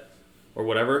upset or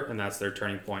whatever, and that's their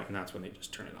turning point, and that's when they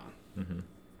just turn it on. Mm-hmm.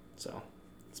 So,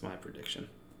 that's my prediction.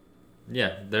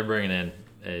 Yeah, they're bringing in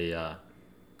a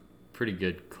pretty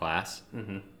good class.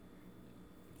 Mm-hmm.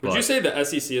 Would you say the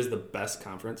SEC is the best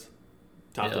conference,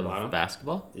 top to bottom?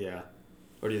 Basketball? Yeah.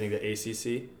 Or do you think the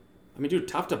ACC? I mean, dude,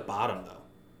 top to bottom, though.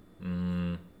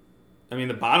 I mean,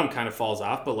 the bottom kind of falls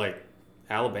off, but, like,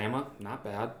 Alabama, not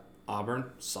bad.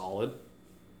 Auburn, solid.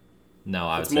 No,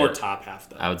 I would say... It's more top half,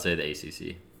 though. I would say the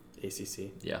ACC.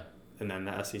 ACC? Yeah. And then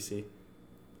the SEC?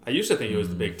 I used to think it was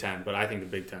the Big Ten, but I think the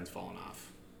Big Ten's fallen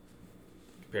off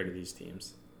compared to these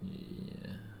teams.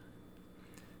 Yeah.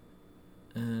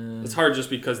 It's hard just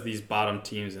because these bottom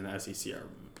teams in the SEC are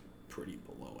pretty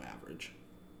below average.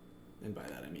 And by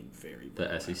that, I mean very below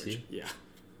The SEC? average. Yeah.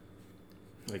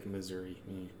 Like Missouri,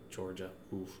 Georgia,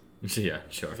 oof. Yeah,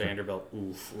 sure. Vanderbilt,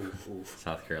 oof, oof, oof.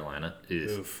 South Carolina,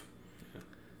 Oof.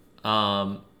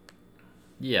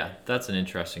 Yeah, that's an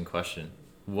interesting question.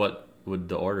 What would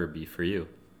the order be for you?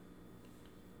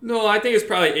 No, I think it's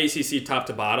probably ACC top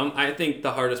to bottom. I think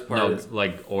the hardest part is...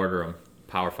 like order them.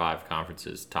 Power 5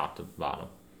 conferences, top to bottom.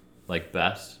 Like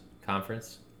best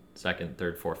conference, second,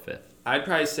 third, fourth, fifth. I'd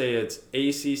probably say it's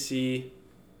ACC,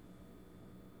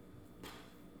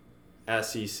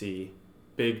 SEC,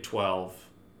 Big 12.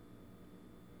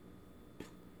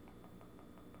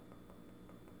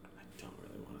 I don't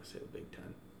really want to say the Big 10.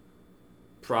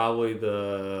 Probably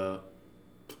the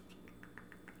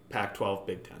Pac-12,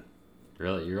 Big 10.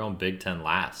 Really? You're on Big 10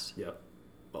 last? Yep.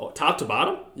 Oh, top to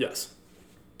bottom? Yes.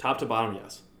 Top to bottom,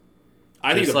 yes.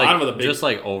 I think the like, bottom of the Big... Just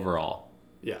like overall?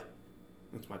 Yeah.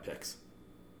 That's my picks.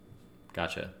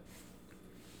 Gotcha.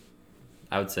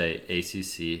 I would say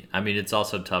ACC. I mean, it's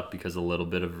also tough because a little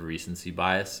bit of recency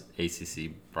bias. ACC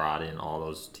brought in all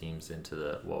those teams into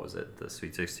the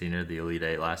Sweet 16 or the Elite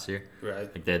 8 last year. Right.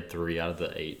 Like they had 3 out of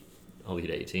the 8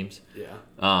 Elite 8 teams. Yeah.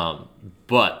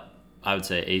 But I would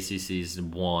say ACC's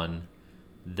 1.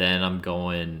 Then I'm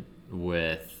going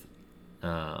with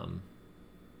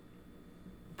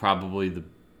probably the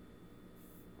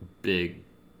Big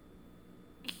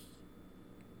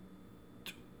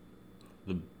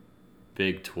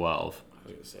 12. I was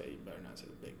going to say, you better not say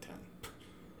the Big 10.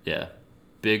 Yeah.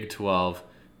 Big 12,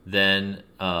 then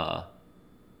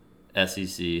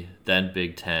SEC, then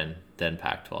Big 10, then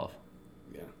Pac 12.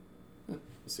 Yeah.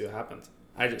 see what happens.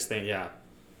 I just think, yeah.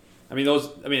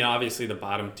 Obviously the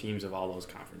bottom teams of all those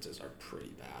conferences are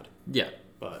pretty bad. Yeah,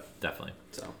 but definitely.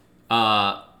 So.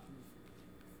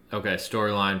 Okay,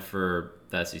 storyline for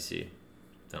the SEC.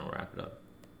 Then we'll wrap it up.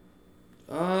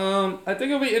 I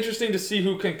think it'll be interesting to see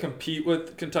who can compete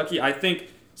with Kentucky. I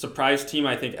think surprise team.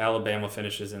 I think Alabama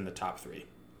finishes in the top 3.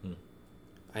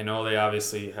 I know they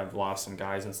obviously have lost some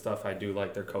guys and stuff. I do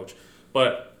like their coach,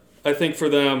 but I think for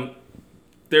them,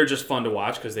 they're just fun to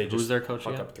watch because they just Who's their coach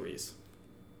fuck again? up threes.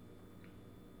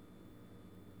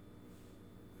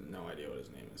 No idea what his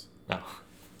name is. Oh.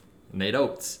 Nate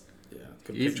Oates. Yeah,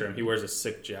 could picture him. He wears a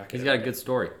sick jacket. He's got a good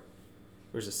story.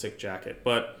 Wears a sick jacket,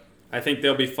 but I think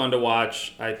they'll be fun to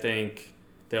watch. I think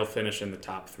they'll finish in the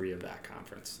top 3 of that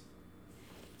conference.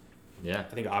 Yeah. I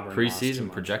think Auburn preseason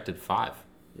projected 5.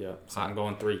 Yeah, so I'm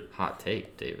going 3. Hot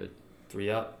take, David. 3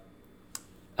 up.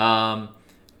 I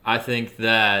think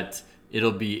that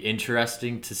it'll be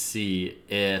interesting to see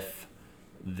if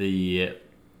Oscar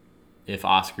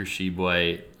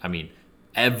Tshiebwe,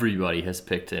 everybody has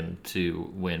picked him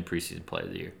to win preseason play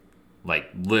of the year.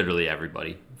 Like, literally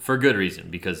everybody. For good reason,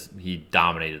 because he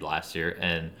dominated last year,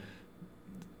 and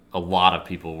a lot of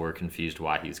people were confused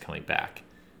why he's coming back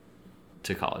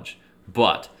to college.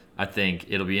 But I think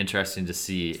it'll be interesting to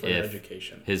see if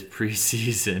his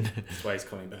preseason... That's why he's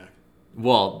coming back.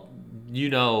 Well, you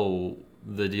know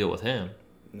the deal with him.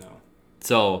 No.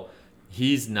 So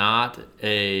he's not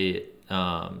I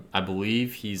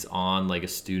believe he's on like a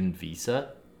student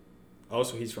visa. Oh,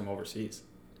 so he's from overseas.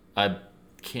 I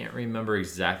can't remember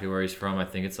exactly where he's from. I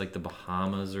think it's like the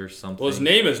Bahamas or something. Well, his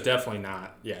name is definitely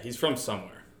not. Yeah, he's from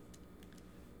somewhere.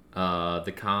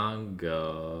 The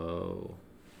Congo.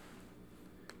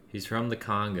 He's from the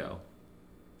Congo.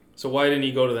 So why didn't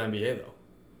he go to the NBA though?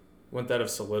 Wouldn't that have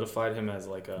solidified him as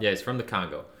like a... Yeah, he's from the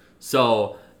Congo.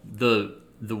 So the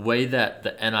way that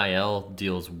the NIL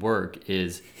deals work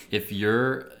is if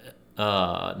you're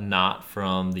not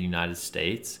from the United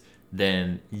States,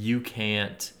 then you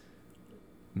can't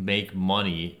make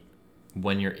money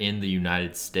when you're in the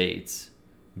United States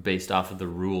based off of the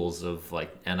rules of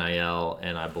like NIL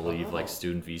and I believe like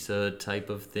student visa type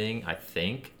of thing, I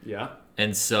think. Yeah.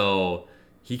 And so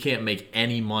he can't make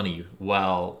any money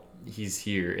while he's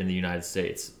here in the United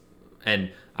States.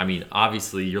 And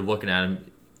obviously you're looking at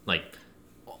him like,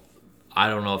 I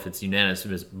don't know if it's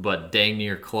unanimous, but dang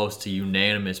near close to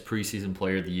unanimous preseason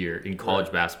player of the year in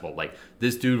college basketball. Like,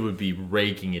 this dude would be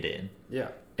raking it in. Yeah.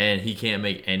 And he can't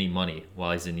make any money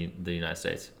while he's in the United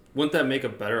States. Wouldn't that make a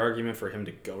better argument for him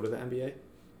to go to the NBA?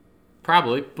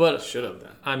 Probably, but... Should have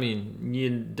then. You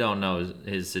don't know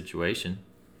his situation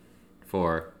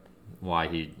for why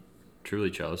he truly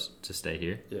chose to stay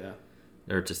here. Yeah.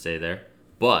 Or to stay there.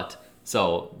 But,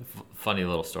 so, funny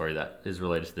little story that is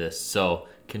related to this. So,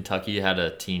 Kentucky had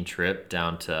a teen trip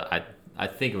down to, I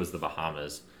think it was the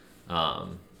Bahamas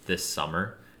this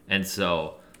summer. And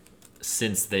so,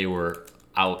 since they were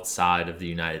outside of the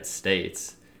United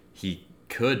States, he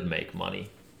could make money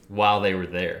while they were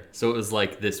there. So it was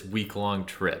like this week-long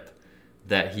trip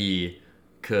that he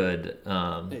could...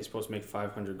 he's supposed to make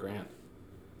 $500,000.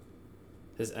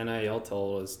 His NIL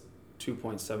total is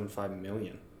 $2.75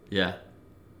 million. Yeah.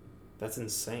 That's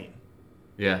insane.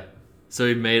 Yeah. So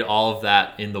he made all of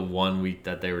that in the 1 week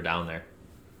that they were down there.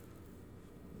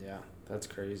 Yeah, that's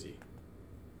crazy.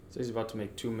 So he's about to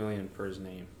make $2 million per his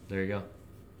name. There you go.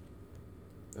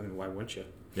 Why wouldn't you?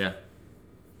 Yeah.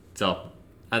 So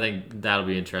I think that'll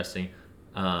be interesting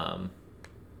to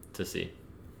see.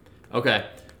 Okay.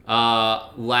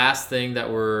 Last thing that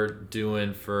we're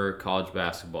doing for college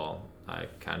basketball, I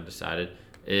kind of decided,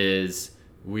 is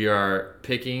we are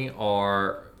picking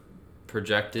our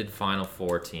projected Final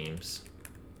Four teams.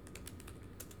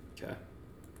 Okay.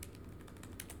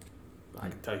 I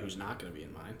can tell you who's not going to be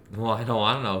in mine. Well, I don't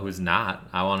want to know who's not.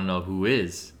 I want to know who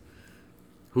is.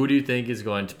 Who do you think is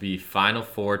going to be Final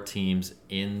Four teams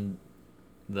in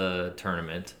the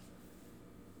tournament?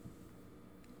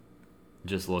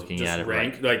 Just looking at it.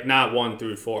 Rank, like not 1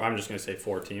 through 4. I'm just going to say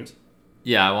 4 teams.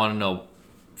 Yeah, I want to know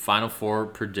Final Four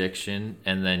prediction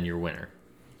and then your winner.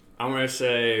 I'm going to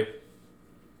say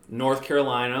North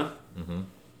Carolina. Mm-hmm.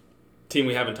 Team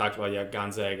we haven't talked about yet,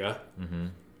 Gonzaga. Mm-hmm.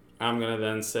 I'm going to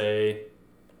then say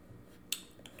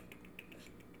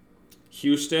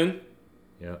Houston.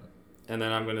 Yep. And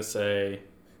then I'm going to say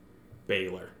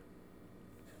Baylor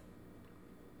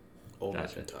over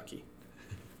Kentucky.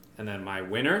 And then my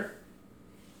winner.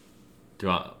 Do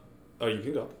you want... Oh, you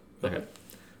can go. Okay.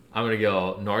 I'm going to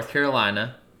go North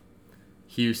Carolina,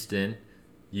 Houston,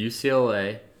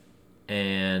 UCLA,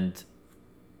 and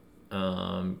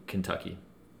Kentucky.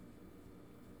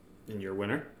 And your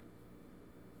winner?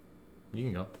 You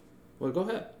can go. Well, go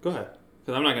ahead. Go ahead.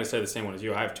 Because I'm not going to say the same one as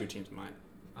you. I have 2 teams in mind.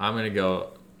 I'm going to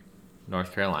go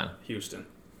North Carolina. Houston.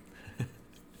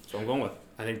 That's what I'm going with.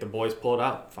 I think the boys pull it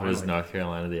out. Finally. Was North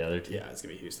Carolina the other team? Yeah, it's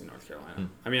going to be Houston, North Carolina.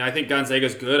 I mean, I think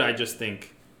Gonzaga's good. I just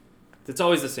think it's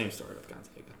always the same story with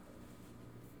Gonzaga.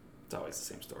 It's always the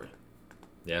same story.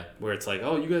 Yeah. Where it's like,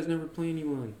 oh, you guys never play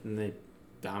anyone. And they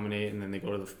dominate, and then they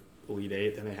go to the Elite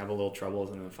Eight, then they have a little troubles,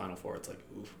 and in the Final Four, it's like,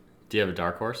 oof. Do you have a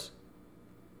dark horse?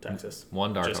 Texas.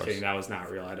 One dark horse. Just kidding. That was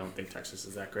not real. I don't think Texas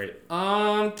is that great.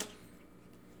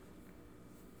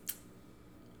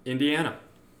 Indiana.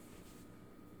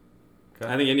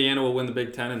 Okay. I think Indiana will win the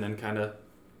Big Ten and then kind of...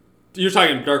 You're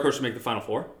talking dark horse to make the Final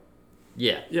Four?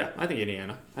 Yeah. Yeah, I think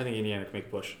Indiana. I think Indiana can make a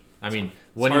push. I mean,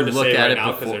 when you look at it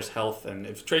now because there's health and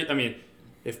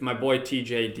if my boy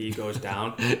TJD goes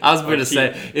down... I was going to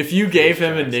say, if you gave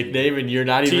him a nickname and you're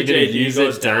not even going to use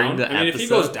it during the episode... if he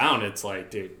goes down, it's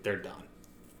like, dude, they're done.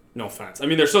 No offense. I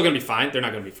mean, they're still going to be fine. They're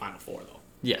not going to be Final Four, though.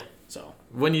 Yeah. So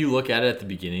when you look at it at the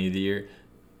beginning of the year,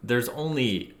 there's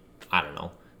only,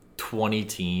 20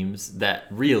 teams that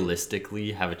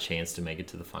realistically have a chance to make it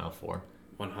to the Final Four.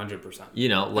 100%.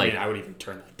 I would even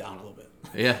turn that down a little bit.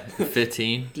 Yeah,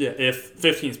 15. Yeah, if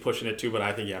 15 is pushing it too, but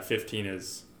I think 15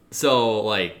 is.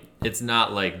 So it's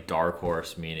not like dark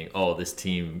horse meaning this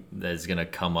team is gonna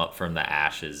come up from the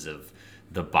ashes of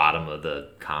the bottom of the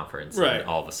conference and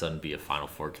all of a sudden be a Final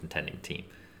Four contending team.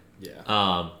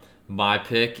 Yeah. My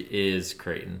pick is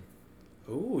Creighton.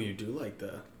 Ooh, you do like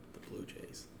the Blue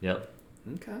Jays. Yep.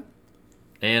 Okay.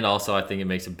 And also, I think it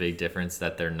makes a big difference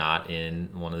that they're not in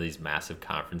one of these massive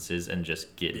conferences and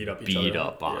just get beat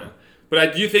up on. Yeah.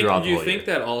 But do you think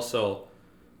that also?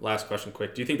 Last question,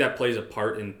 quick. Do you think that plays a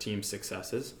part in team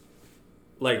successes?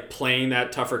 Like playing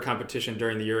that tougher competition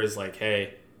during the year is like,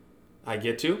 hey, I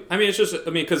get to. I mean, it's just.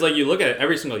 Because you look at it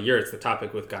every single year, it's the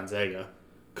topic with Gonzaga.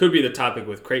 Could be the topic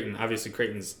with Creighton. Obviously,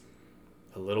 Creighton's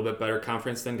a little bit better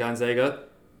conference than Gonzaga.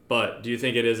 But do you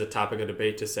think it is a topic of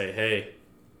debate to say, hey,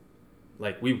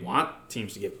 we want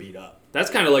teams to get beat up? That's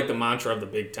kind of like the mantra of the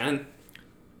Big Ten.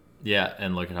 Yeah,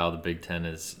 and look at how the Big Ten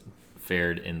is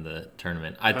fared in the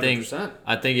tournament. I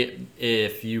 100%. think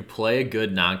if you play a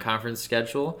good non-conference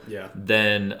schedule,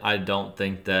 then I don't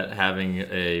think that having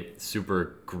a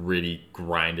super gritty,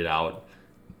 grinded out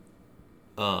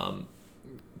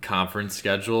conference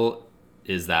schedule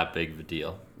is that big of a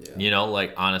deal.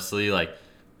 Yeah. Honestly,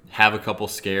 have a couple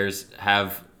scares,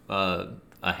 have a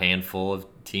handful of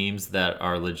teams that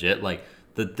are legit.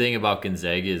 The thing about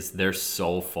Gonzaga is they're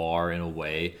so far in a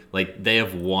way. They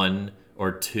have 1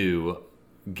 or 2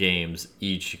 games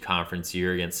each conference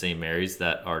year against St. Mary's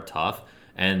that are tough.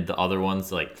 And the other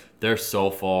ones, they're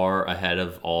so far ahead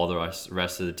of all the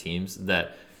rest of the teams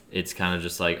that it's kind of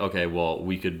just okay, well,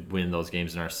 we could win those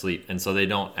games in our sleep. And so they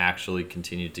don't actually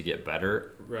continue to get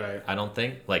better. Right. I don't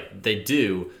think. They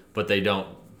do, but they don't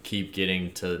keep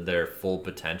getting to their full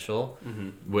potential,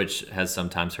 which has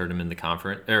sometimes hurt them in the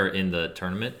conference or in the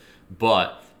tournament.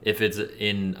 But if it's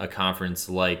in a conference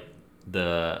like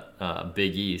the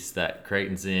Big East that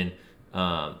Creighton's in,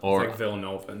 or it's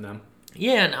Villanova and them.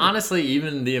 Yeah, and honestly,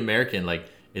 even the American,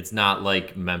 it's not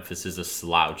like Memphis is a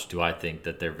slouch. Do I think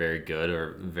that they're very good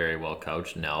or very well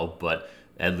coached? No, but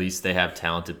at least they have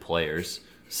talented players.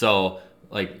 So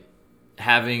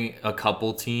having a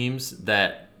couple teams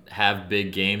that have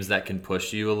big games that can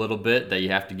push you a little bit, that you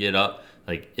have to get up,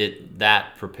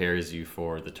 that prepares you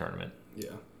for the tournament.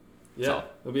 Yeah. So,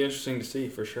 it'll be interesting to see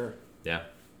for sure. Yeah.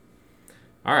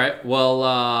 All right.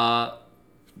 Well,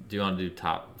 do you want to do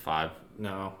top 5?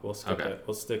 No, we'll skip it.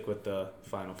 We'll stick with the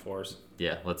Final Fours.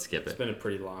 Yeah, let's skip it. It's been a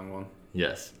pretty long one.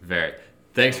 Yes, very.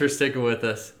 Thanks for sticking with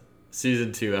us.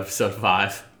 Season 2, Episode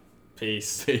 5.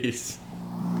 Peace. Peace.